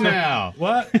 Well, now.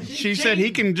 What? She said he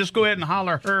can just go ahead and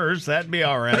holler hers. That'd be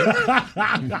all right.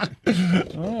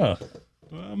 Oh.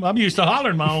 Well, I'm used to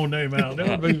hollering my own name out.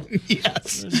 That would be,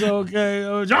 Yes. It's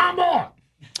okay. John Boy.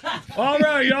 All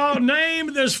right, y'all.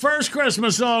 Name this first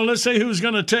Christmas song. Let's see who's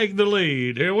going to take the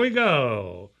lead. Here we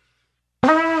go.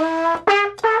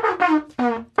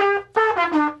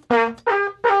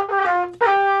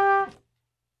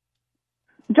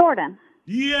 Jordan.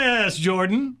 Yes,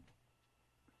 Jordan.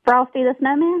 Frosty the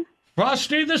Snowman.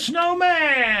 Frosty the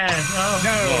Snowman.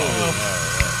 Oh,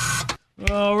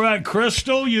 no. All right,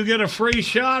 Crystal, you get a free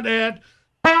shot at...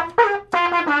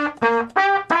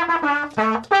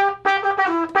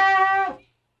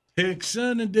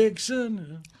 Hickson and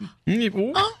Dixon.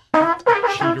 Cheater.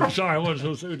 Sorry, I wasn't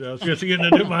supposed to do that. I was just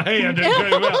getting to do my hand. Didn't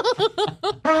came out.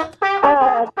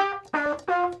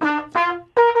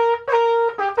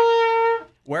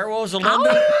 Werewolves of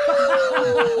London.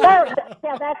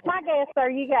 Yeah, that's my guess, sir.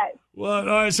 You go. What?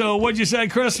 All right, so what'd you say,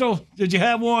 Crystal? Did you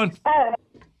have one?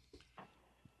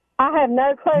 I have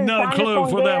no clue. No so I'm clue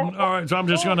just for gonna that guess. one. All right, so I'm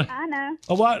just going to... I know.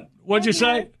 What? What'd you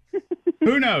say?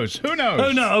 Who knows? Who knows?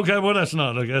 Oh, no. Okay, well, that's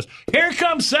not, I guess. Here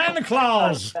comes Santa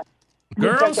Claus.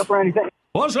 Girls,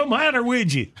 what's the matter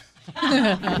with you?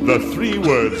 The three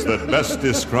words that best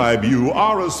describe you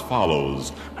are as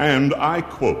follows, and I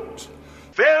quote,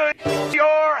 Fill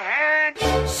your hand,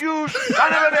 you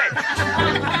son of a bitch!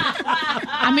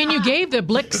 I mean, you gave the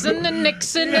Blixen and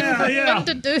Nixon Yeah.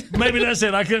 and... Maybe that's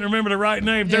it. I couldn't remember the right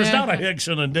name. There's Yeah. not a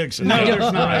Hickson and Dixon. No,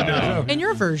 there's not. No. In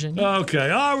your version. Okay.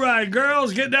 All right,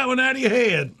 girls, get that one out of your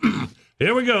head.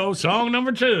 Here we go. Song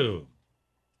number 2.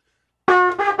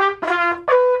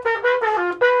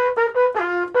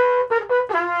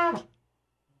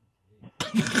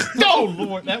 Oh,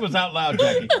 Lord. That was out loud,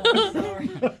 Jackie.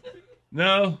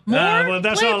 No? More? Well,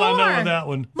 that's Wait, all I know more. of that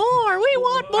one. More. We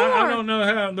want more. I don't know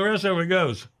how the rest of it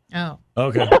goes. Oh.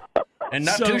 Okay. And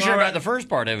not So, too sure all right. about the first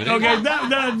part of it. Okay,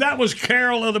 that was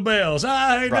Carol of the Bells.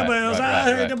 I hate Right, the bells. right, I right,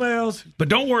 hate right. the bells. But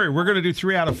don't worry, we're going to do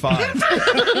 3 out of 5.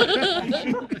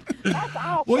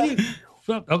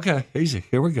 Okay, easy.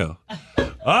 Here we go.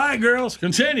 All right, girls,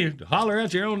 continue to holler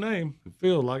out your own name. If you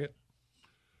feel like it.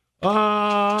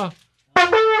 Huh?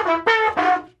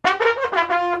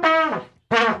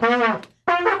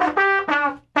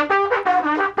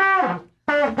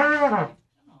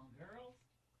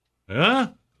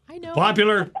 I know.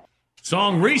 Popular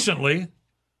song recently.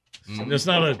 It's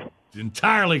not an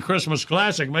entirely Christmas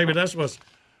classic. Maybe that's what's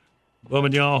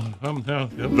bumming y'all.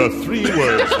 The three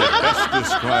words that best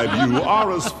describe you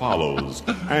are as follows,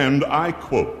 and I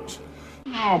quote,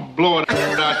 Oh, blow it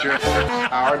out your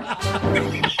Howard.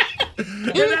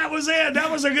 Yeah, that was it. That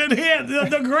was a good hit.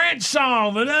 The Grinch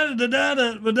song.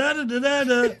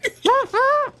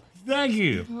 Thank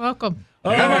you. You're welcome.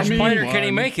 How much plainer can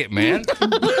he make it, man?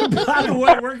 By the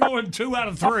way, we're going 2 out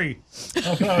of 3.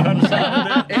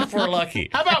 If we're lucky.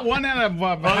 How about 1 out of...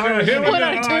 Okay, here we go. One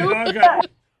out of 2. All right, okay.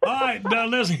 All right, now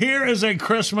listen. Here is a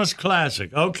Christmas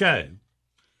classic. Okay.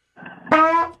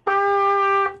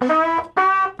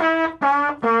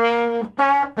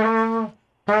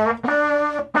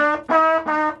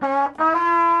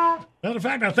 Matter of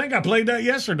fact, I think I played that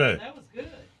yesterday. That was good.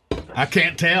 I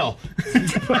can't tell.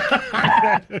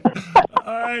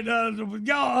 All right,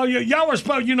 y'all were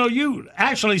supposed, you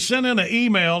actually sent in an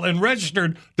email and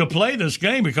registered to play this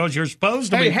game because you're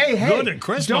supposed to be good at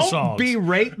Christmas songs. Don't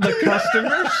berate the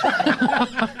customers.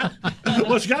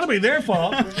 Well, it's got to be their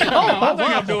fault. I think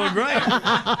I'm doing great.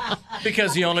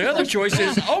 Because the only other choice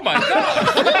is, oh my God.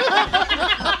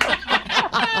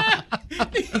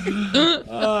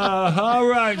 All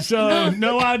right, so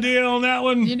no idea on that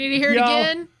one. You need to hear it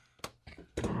again?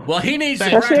 Well, he needs to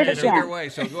Let's hear it practice again. either way,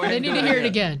 so go ahead. They need to hear it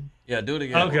again. Yeah, do it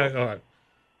again. Okay, all right.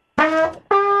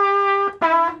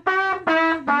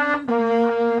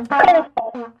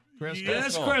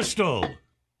 Yes, Crystal.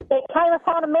 It came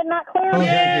upon a midnight clear.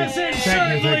 Yes, it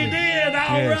certainly did.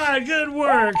 All right, good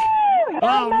work.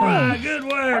 All right, good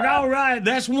work. All right,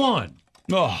 that's one.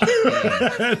 Now,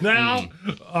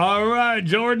 all right,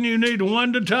 Jordan, you need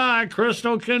one to tie.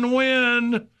 Crystal can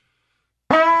win.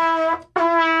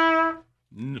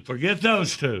 Forget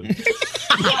those two.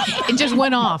 It just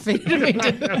went off. Okay.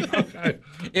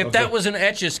 If that was an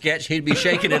Etch-a-Sketch, he'd be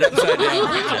shaking it upside down.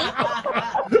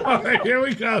 All right, here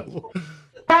we go.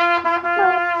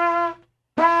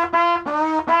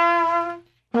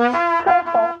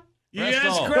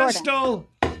 Yes, Crystal.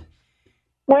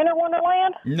 Winter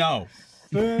Wonderland? No.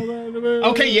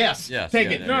 Okay, yes.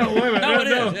 Take it. No, wait a minute. No, it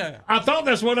no. is, yeah. I thought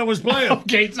that's what I was playing.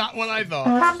 Okay, it's not what I thought.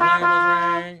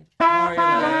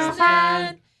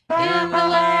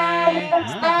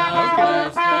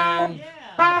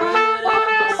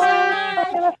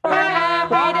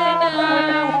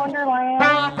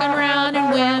 Walking around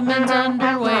in women's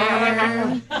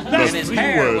underwear. The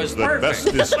three words that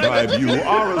best describe you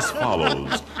are as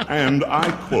follows, and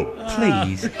I quote.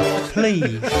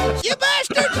 Please. You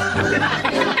bastard!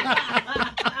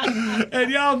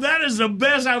 And y'all, that is the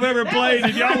best I've ever played,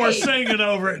 and y'all were singing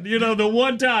over it. The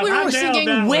one time. We were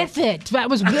singing with it. That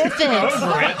was with it.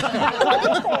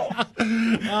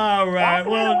 All right.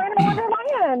 Well,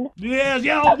 Wonderland. yes.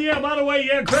 Yeah, by the way,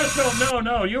 Crystal.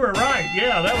 No, you were right.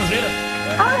 Yeah, that was it.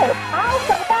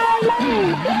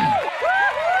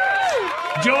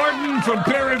 Jordan from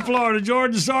Perry, Florida.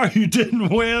 Jordan, sorry you didn't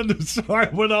win. Sorry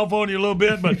it went off on you a little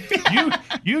bit, but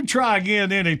you try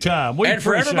again anytime. And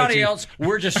for everybody else,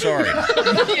 we're just sorry.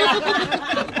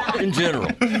 In general.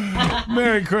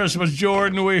 Merry Christmas,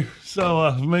 Jordan. It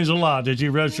means a lot that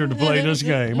you registered to play this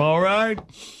game. All right?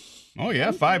 Oh, yeah,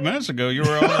 5 minutes ago you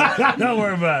were all right. Don't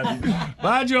worry about it.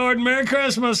 Bye, Jordan. Merry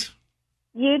Christmas.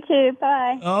 You too.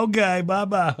 Bye. Okay,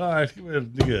 bye-bye. All right,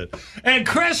 good. And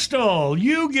Crystal,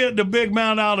 you get the Big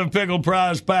Mount Olive Pickle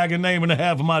prize pack and naming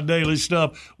half of my daily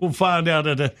stuff. We'll find out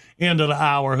at the end of the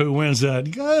hour who wins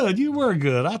that. Good, you were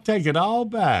good. I'll take it all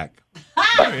back.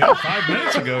 Oh, yeah, 5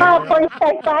 minutes ago. I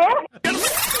appreciate that.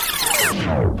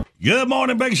 Good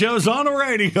morning, Big Show's on the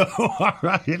radio. All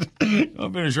right.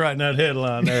 I'll finish writing that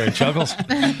headline there, Chuckles.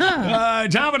 Time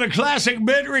for the classic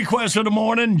bit request of the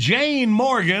morning. Jane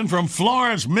Morgan from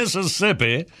Florence,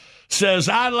 Mississippi says,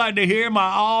 I'd like to hear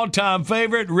my all-time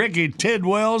favorite, Ricky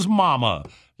Tidwell's Mama.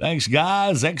 Thanks,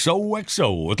 guys.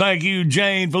 XOXO. Thank you,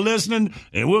 Jane, for listening,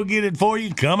 and we'll get it for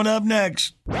you coming up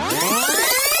next.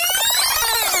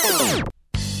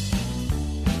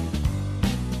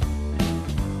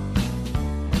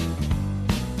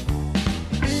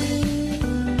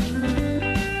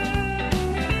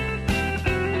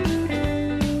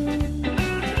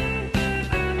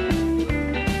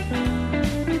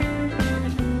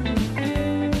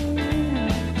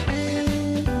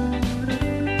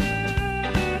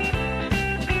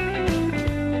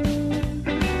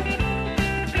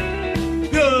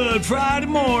 Friday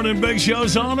morning, Big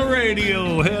Show's on the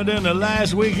radio. Head into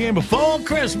last weekend before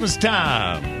Christmas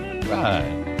time.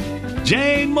 Right.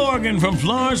 Jane Morgan from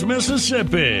Florence,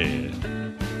 Mississippi.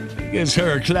 Gets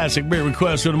her classic beer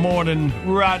request of the morning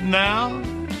right now.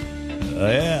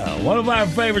 Yeah, one of our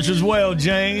favorites as well,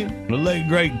 Jane. The late,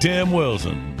 great Tim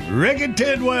Wilson. Ricky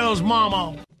Tidwell's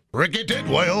Mama. Ricky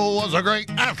Tidwell was a great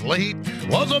athlete,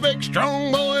 was a big,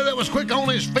 strong boy that was quick on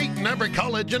his feet, and every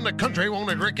college in the country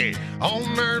wanted Ricky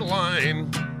on their line.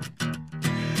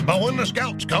 But when the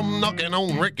scouts come knocking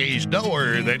on Ricky's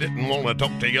door, they didn't want to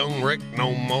talk to young Rick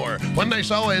no more. When they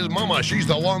saw his mama, she's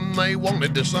the one they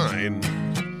wanted to sign.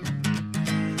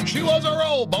 She was a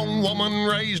roll-bone woman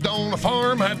raised on a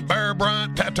farm, had Bear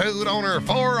Bryant tattooed on her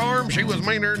forearm. She was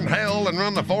meaner than hell and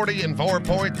run the 40 in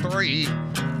 4.3.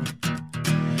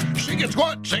 She can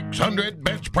squat 600,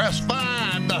 bench press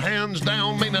 5, the hands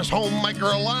down meanest homemaker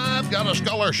alive. Got a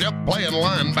scholarship playing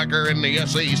linebacker in the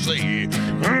SEC.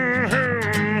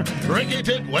 Ricky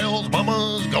Tidwell's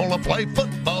mama's gonna play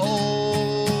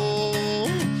football.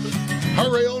 Her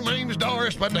real name name's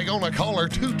Doris, but they gonna call her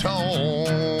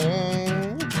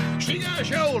Two-Tone. She got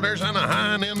shoulders and a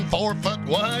hind end 4 foot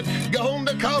wide. Going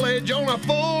to college on a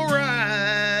full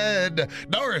ride.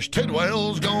 Doris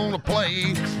Tidwell's gonna play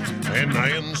in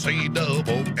the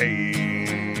NCAA.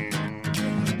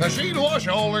 Now she'd wash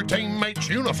all her teammates'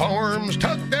 uniforms,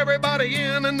 tucked everybody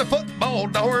in the football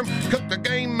dorm, cooked the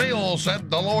game meal,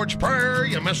 said the Lord's Prayer.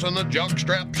 You're missing a jock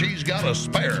strap, she's got a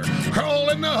spare. Crawl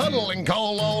in the huddle and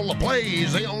call all the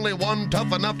plays. The only one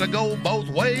tough enough to go both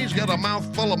ways. Got a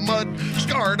mouthful of mud,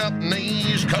 scarred up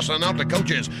knees, cussing out the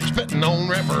coaches, spitting on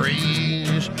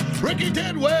referees. Ricky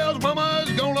Tidwell's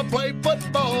mama's gonna play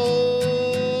football.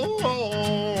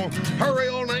 Her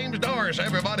real name's Doris,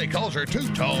 everybody calls her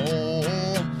Two-Tone.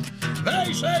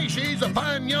 They say she's a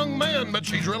fine young man, but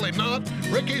she's really not.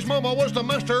 Ricky's mama was the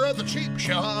master of the cheap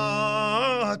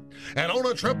shot. And on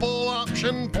a triple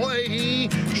option play,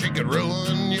 she could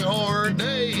ruin your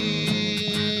day.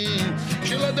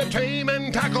 She led the team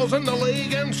in tackles in the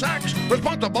league and sacks,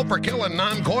 responsible for killing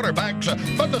 9 quarterbacks.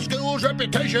 But the school's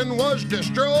reputation was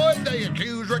destroyed. They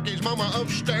accused Ricky's mama of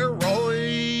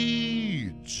steroids.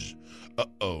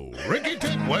 Uh-oh. Ricky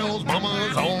Tidwell's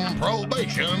mama's on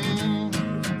probation.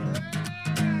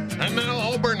 And now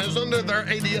Auburn is under their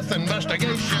 80th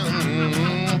investigation.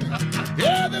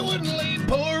 Yeah, they wouldn't leave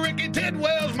poor Ricky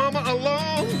Tidwell's mama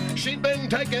alone. She'd been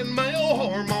taking male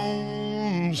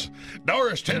hormones.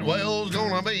 Doris Tidwell's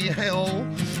gonna be hell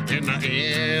in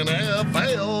the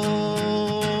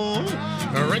NFL.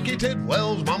 Ricky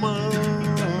Tidwell's mama.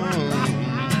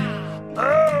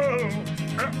 Oh,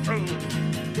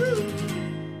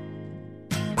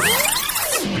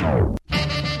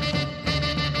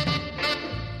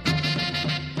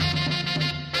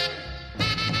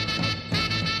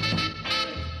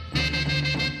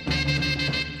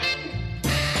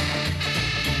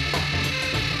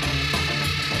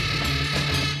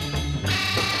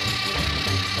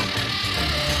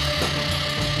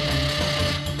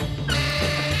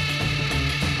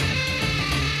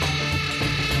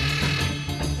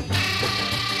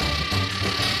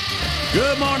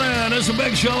 Good morning. It's a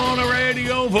big show on the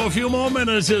radio for a few more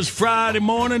minutes. It's Friday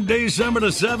morning, December the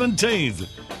 17th.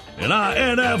 And our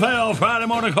NFL Friday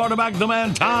morning quarterback, the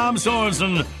man Tom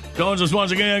Sorensen, joins us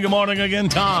once again. Good morning again,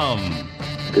 Tom.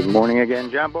 Good morning again,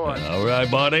 John Boy. All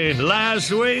right, buddy. Last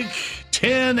week,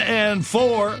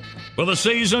 10-4 for the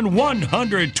season,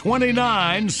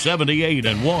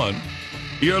 129-78-1.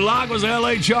 Your lock was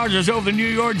L.A. Chargers over the New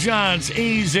York Giants.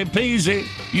 Easy peasy.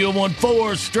 You won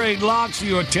 4 straight locks.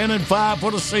 You're 10-5 for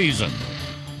the season.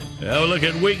 Now we look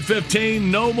at Week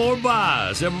 15. No more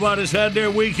buys. Everybody's had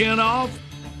their weekend off.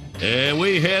 And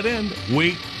we head in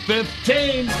Week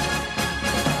 15.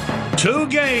 2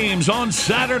 games on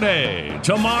Saturday.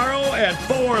 Tomorrow at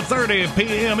 4:30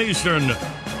 p.m. Eastern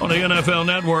on the NFL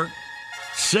Network.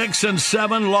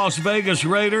 6-7 Las Vegas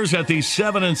Raiders at the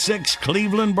 7-6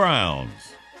 Cleveland Browns.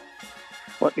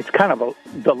 Well, it's kind of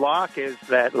the lock is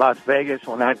that Las Vegas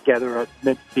will not gather at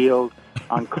midfield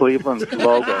on Cleveland's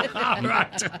logo.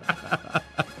 Right.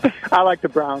 I like the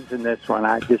Browns in this one.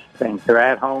 I just think they're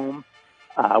at home.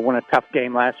 Won a tough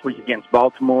game last week against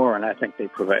Baltimore, and I think they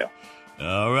prevail.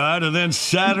 All right, and then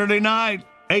Saturday night,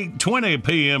 8:20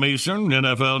 p.m. Eastern,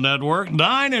 NFL Network,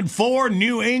 9-4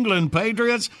 New England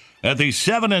Patriots at the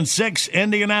 7-6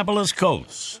 Indianapolis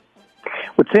Colts.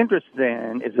 What's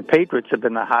interesting is the Patriots have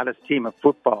been the hottest team of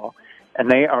football,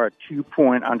 and they are a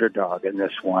 2-point underdog in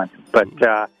this one. But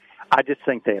I just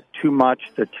think they have too much.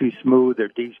 They're too smooth. Their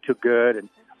D's too good. And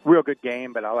real good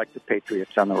game, but I like the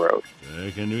Patriots on the road.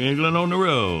 Taking New England on the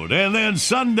road. And then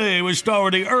Sunday, we start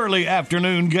with the early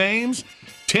afternoon games.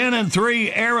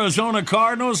 10-3 Arizona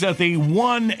Cardinals at the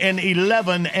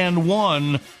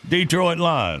 1-11-1 Detroit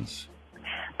Lions.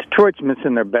 Detroit's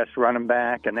missing their best running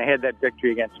back, and they had that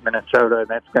victory against Minnesota, and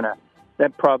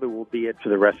that probably will be it for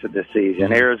the rest of the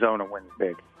season. Arizona wins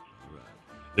big.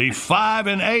 The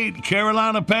 5-8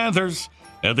 Carolina Panthers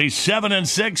at the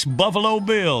 7-6 Buffalo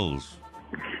Bills.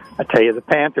 I tell you, the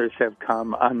Panthers have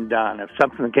come undone. If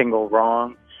something can go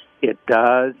wrong, it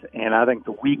does, and I think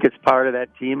the weakest part of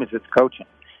that team is its coaching.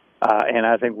 And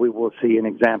I think we will see an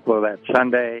example of that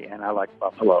Sunday, and I like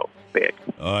Buffalo big.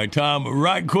 All right, Tom,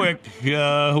 right quick,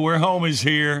 we're homies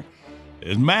here.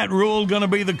 Is Matt Rule going to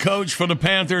be the coach for the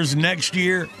Panthers next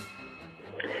year?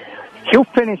 He'll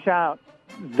finish out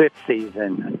this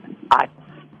season.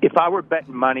 If I were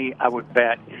betting money, I would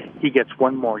bet he gets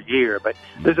one more year. But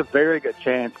there's a very good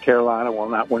chance Carolina will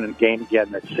not win a game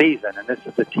again this season, and this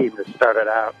is a team that started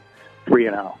out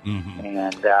 3-0. Mm-hmm.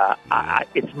 And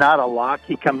it's not a lock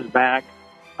he comes back.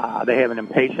 They have an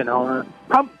impatient owner.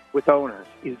 with owners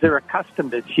is they're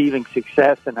accustomed to achieving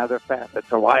success in other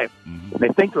facets of life. They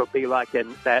think it'll be like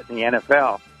that in the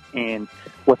NFL, and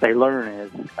what they learn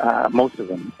is most of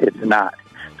them it's not.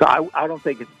 So I don't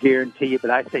think it's guaranteed, but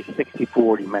I say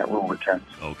 60-40 Matt Rule returns.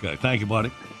 Okay, thank you,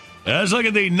 buddy. Let's look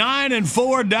at the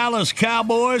 9-4 Dallas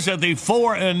Cowboys at the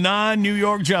 4-9 New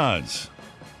York Giants.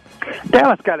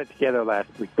 Dallas got it together last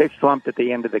week. They slumped at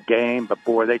the end of the game, but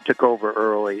boy, they took over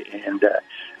early. And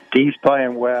D's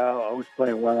playing well, O's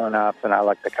playing well enough, and I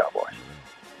like the Cowboys.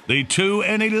 The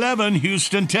 2-11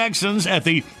 Houston Texans at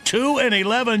the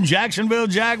 2-11 Jacksonville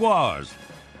Jaguars.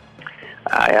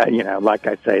 Like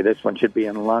I say, this one should be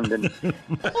in London.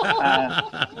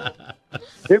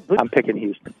 I'm picking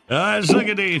Houston. Let's look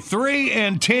at the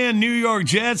 3-10 New York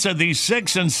Jets at the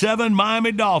 6-7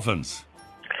 Miami Dolphins.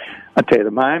 I tell you,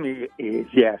 the Miami is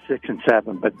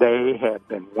 6-7, but they have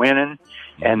been winning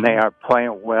and they are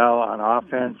playing well on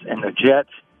offense. And the Jets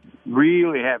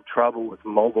really have trouble with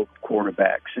mobile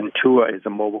quarterbacks, and Tua is a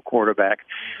mobile quarterback.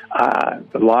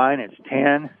 The line is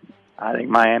 10. I think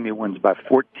Miami wins by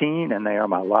 14, and they are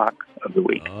my lock of the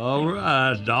week. All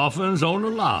right, Dolphins on the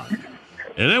lock.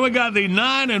 And then we got the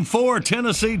 9-4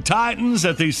 Tennessee Titans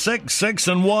at the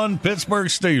 6-1 Pittsburgh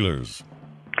Steelers.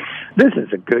 This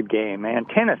is a good game, man.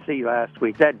 Tennessee last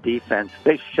week, that defense,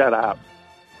 they shut out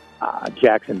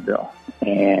Jacksonville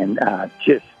and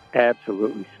just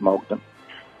absolutely smoked them.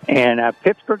 And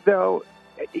Pittsburgh, though,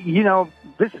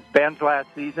 this is Ben's last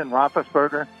season,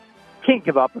 Roethlisberger. Can't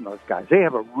give up on those guys. They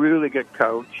have a really good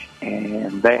coach,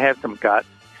 and they have some guts.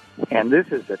 And this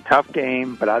is a tough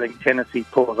game, but I think Tennessee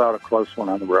pulls out a close one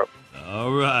on the road.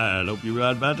 All right. Hope you're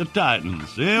right about the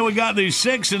Titans. Yeah, we got the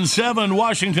 6-7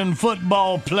 Washington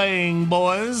football playing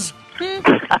boys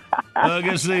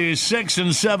against the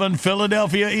 6-7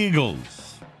 Philadelphia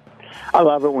Eagles. I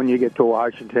love it when you get to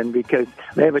Washington because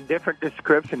they have a different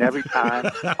description every time,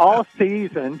 all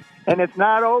season, and it's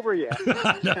not over yet.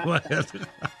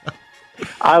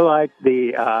 I like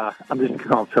I'm just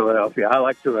going Philadelphia. I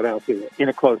like Philadelphia in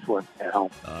a close one at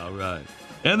home. All right.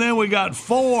 And then we got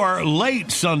 4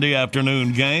 late Sunday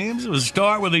afternoon games. We'll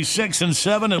start with the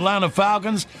 6-7 Atlanta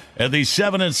Falcons at the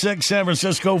 7-6 San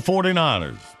Francisco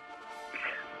 49ers.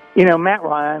 Matt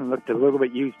Ryan looked a little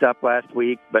bit used up last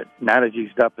week, but not as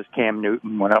used up as Cam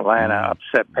Newton when Atlanta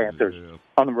upset Panthers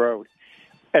on the road.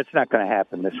 It's not going to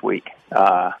happen this week.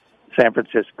 San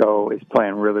Francisco is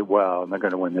playing really well, and they're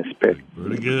going to win this big.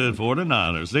 Pretty good,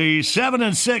 49ers. The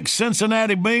 7-6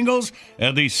 Cincinnati Bengals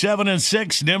and the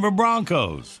 7-6 Denver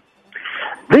Broncos.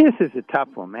 This is a tough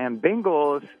one, man.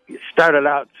 Bengals started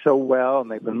out so well,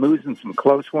 and they've been losing some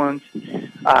close ones.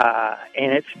 And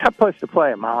it's a tough place to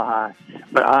play at Mile High,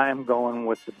 but I am going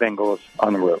with the Bengals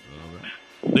on the road.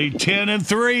 The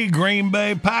 10-3 Green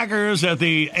Bay Packers at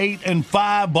the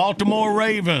 8-5 Baltimore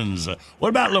Ravens. What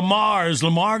about Lamar? Is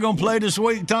Lamar going to play this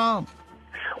week, Tom?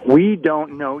 We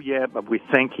don't know yet, but we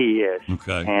think he is.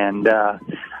 Okay. And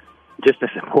just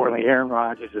as importantly, Aaron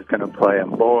Rodgers is going to play,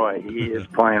 and boy, he is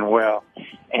playing well.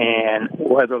 And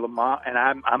whether Lamar, and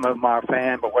I'm a Lamar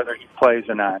fan, but whether he plays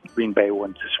or not, Green Bay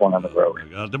wins this one on the road. I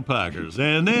got the Packers.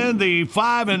 And then the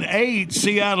 5-8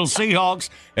 Seattle Seahawks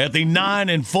at the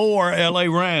 9-4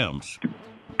 LA Rams.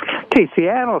 Okay,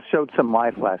 Seattle showed some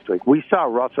life last week. We saw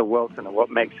Russell Wilson and what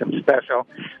makes him special,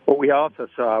 but we also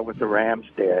saw what the Rams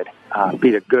did,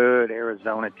 beat a good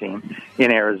Arizona team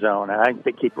in Arizona. I think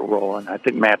they keep it rolling. I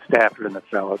think Matt Stafford and the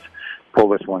fellas pull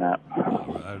this one out.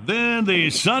 Right. Then the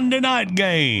Sunday night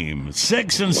game,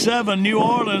 6-7 New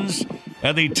Orleans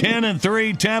at the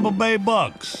 10-3 Tampa Bay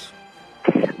Bucks.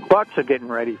 Bucks are getting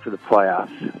ready for the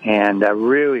playoffs and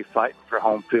really fighting for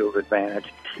home field advantage.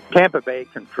 Tampa Bay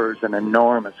confers an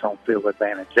enormous home field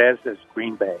advantage, as does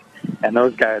Green Bay. And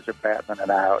those guys are battling it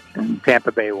out. And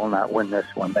Tampa Bay will not win this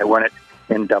one. They win it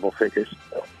in double figures.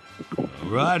 All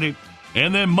righty.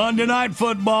 And then Monday Night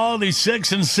Football, the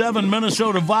 6-7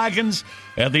 Minnesota Vikings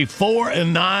at the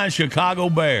 4-9 Chicago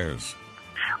Bears.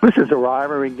 This is a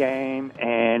rivalry game,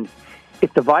 and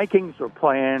if the Vikings were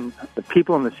playing the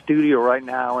people in the studio right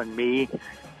now and me,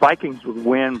 Vikings would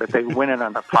win, but they win it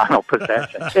on the final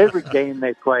possession. Every game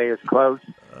they play is close.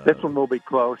 This one will be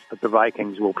close, but the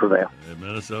Vikings will prevail. And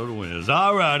Minnesota wins.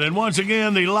 All right, and once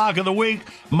again, the lock of the week,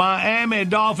 Miami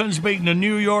Dolphins beating the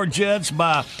New York Jets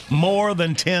by more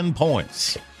than 10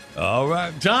 points. All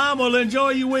right, Tom, well, enjoy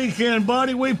your weekend,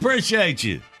 buddy. We appreciate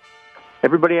you.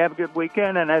 Everybody have a good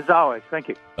weekend, and as always, thank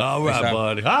you. All right,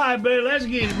 buddy. All right, Billy, let's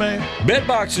get it, man.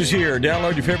 BitBox is here.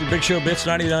 Download your favorite Big Show bits,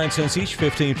 99 cents each,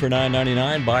 15 for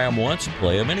 $9.99. Buy them once,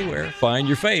 play them anywhere. Find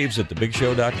your faves at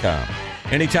thebigshow.com.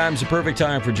 Anytime's the perfect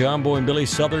time for John Boy and Billy's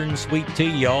Southern Sweet Tea,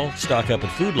 y'all. Stock up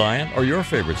at Food Lion or your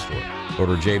favorite store.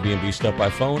 Order JB&B Stuff by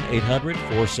phone,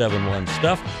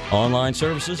 800-471-STUFF. Online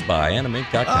services by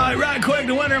animink.com. All right, right quick,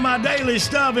 the winner of my daily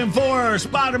stuffing for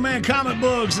Spider-Man comic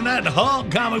books and that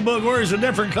Hulk comic book wears a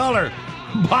different color.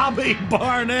 Bobby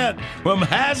Barnett from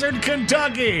Hazard,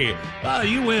 Kentucky.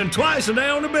 You win twice a day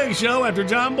on the Big Show after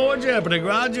John Boy Jeopardy.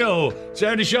 Garage Joe.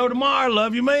 Saturday show tomorrow.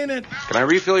 Love you, mean it. Can I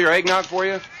refill your eggnog for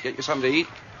you? Get you something to eat?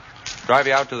 Drive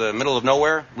you out to the middle of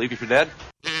nowhere? Leave you for dead?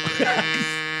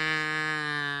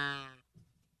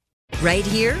 Right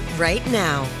here, right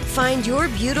now. Find your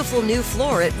beautiful new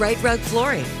floor at Right Rug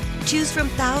Flooring. Choose from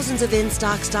thousands of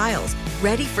in-stock styles,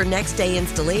 ready for next day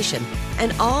installation,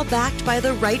 and all backed by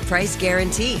the right price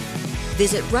guarantee.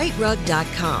 Visit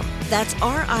rightrug.com. That's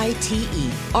RITERUG.com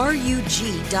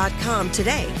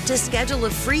today to schedule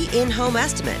a free in-home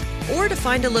estimate or to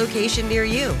find a location near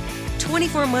you.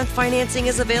 24-month financing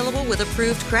is available with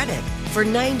approved credit. For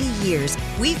 90 years,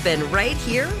 we've been right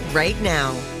here, right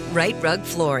now. Right Rug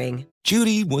Flooring.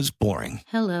 Judy was boring.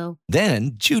 Hello.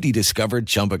 Then Judy discovered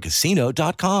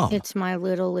ChumbaCasino.com. It's my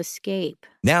little escape.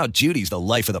 Now Judy's the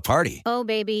life of the party. Oh,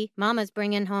 baby, mama's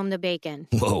bringing home the bacon.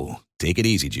 Whoa, take it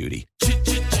easy, Judy.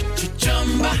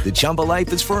 The Chumba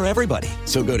life is for everybody.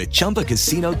 So go to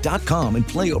ChumbaCasino.com and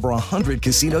play over 100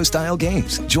 casino-style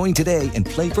games. Join today and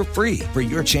play for free for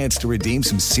your chance to redeem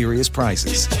some serious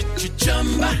prizes.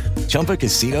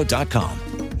 ChumbaCasino.com.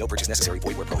 No purchase necessary.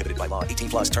 Void where prohibited by law. 18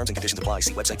 plus terms and conditions apply.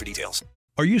 See website for details.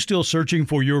 Are you still searching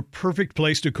for your perfect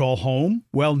place to call home?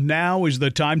 Well, now is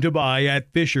the time to buy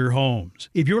at Fisher Homes.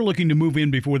 If you're looking to move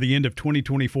in before the end of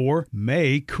 2024,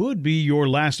 May could be your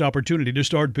last opportunity to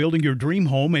start building your dream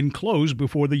home and close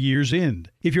before the year's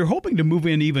end. If you're hoping to move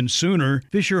in even sooner,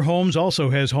 Fisher Homes also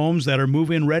has homes that are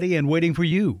move-in ready and waiting for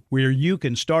you, where you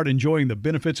can start enjoying the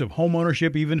benefits of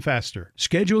homeownership even faster.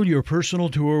 Schedule your personal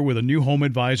tour with a new home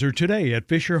advisor today at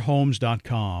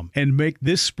FisherHomes.com and make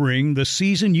this spring the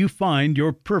season you find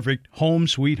your perfect home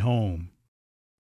sweet home.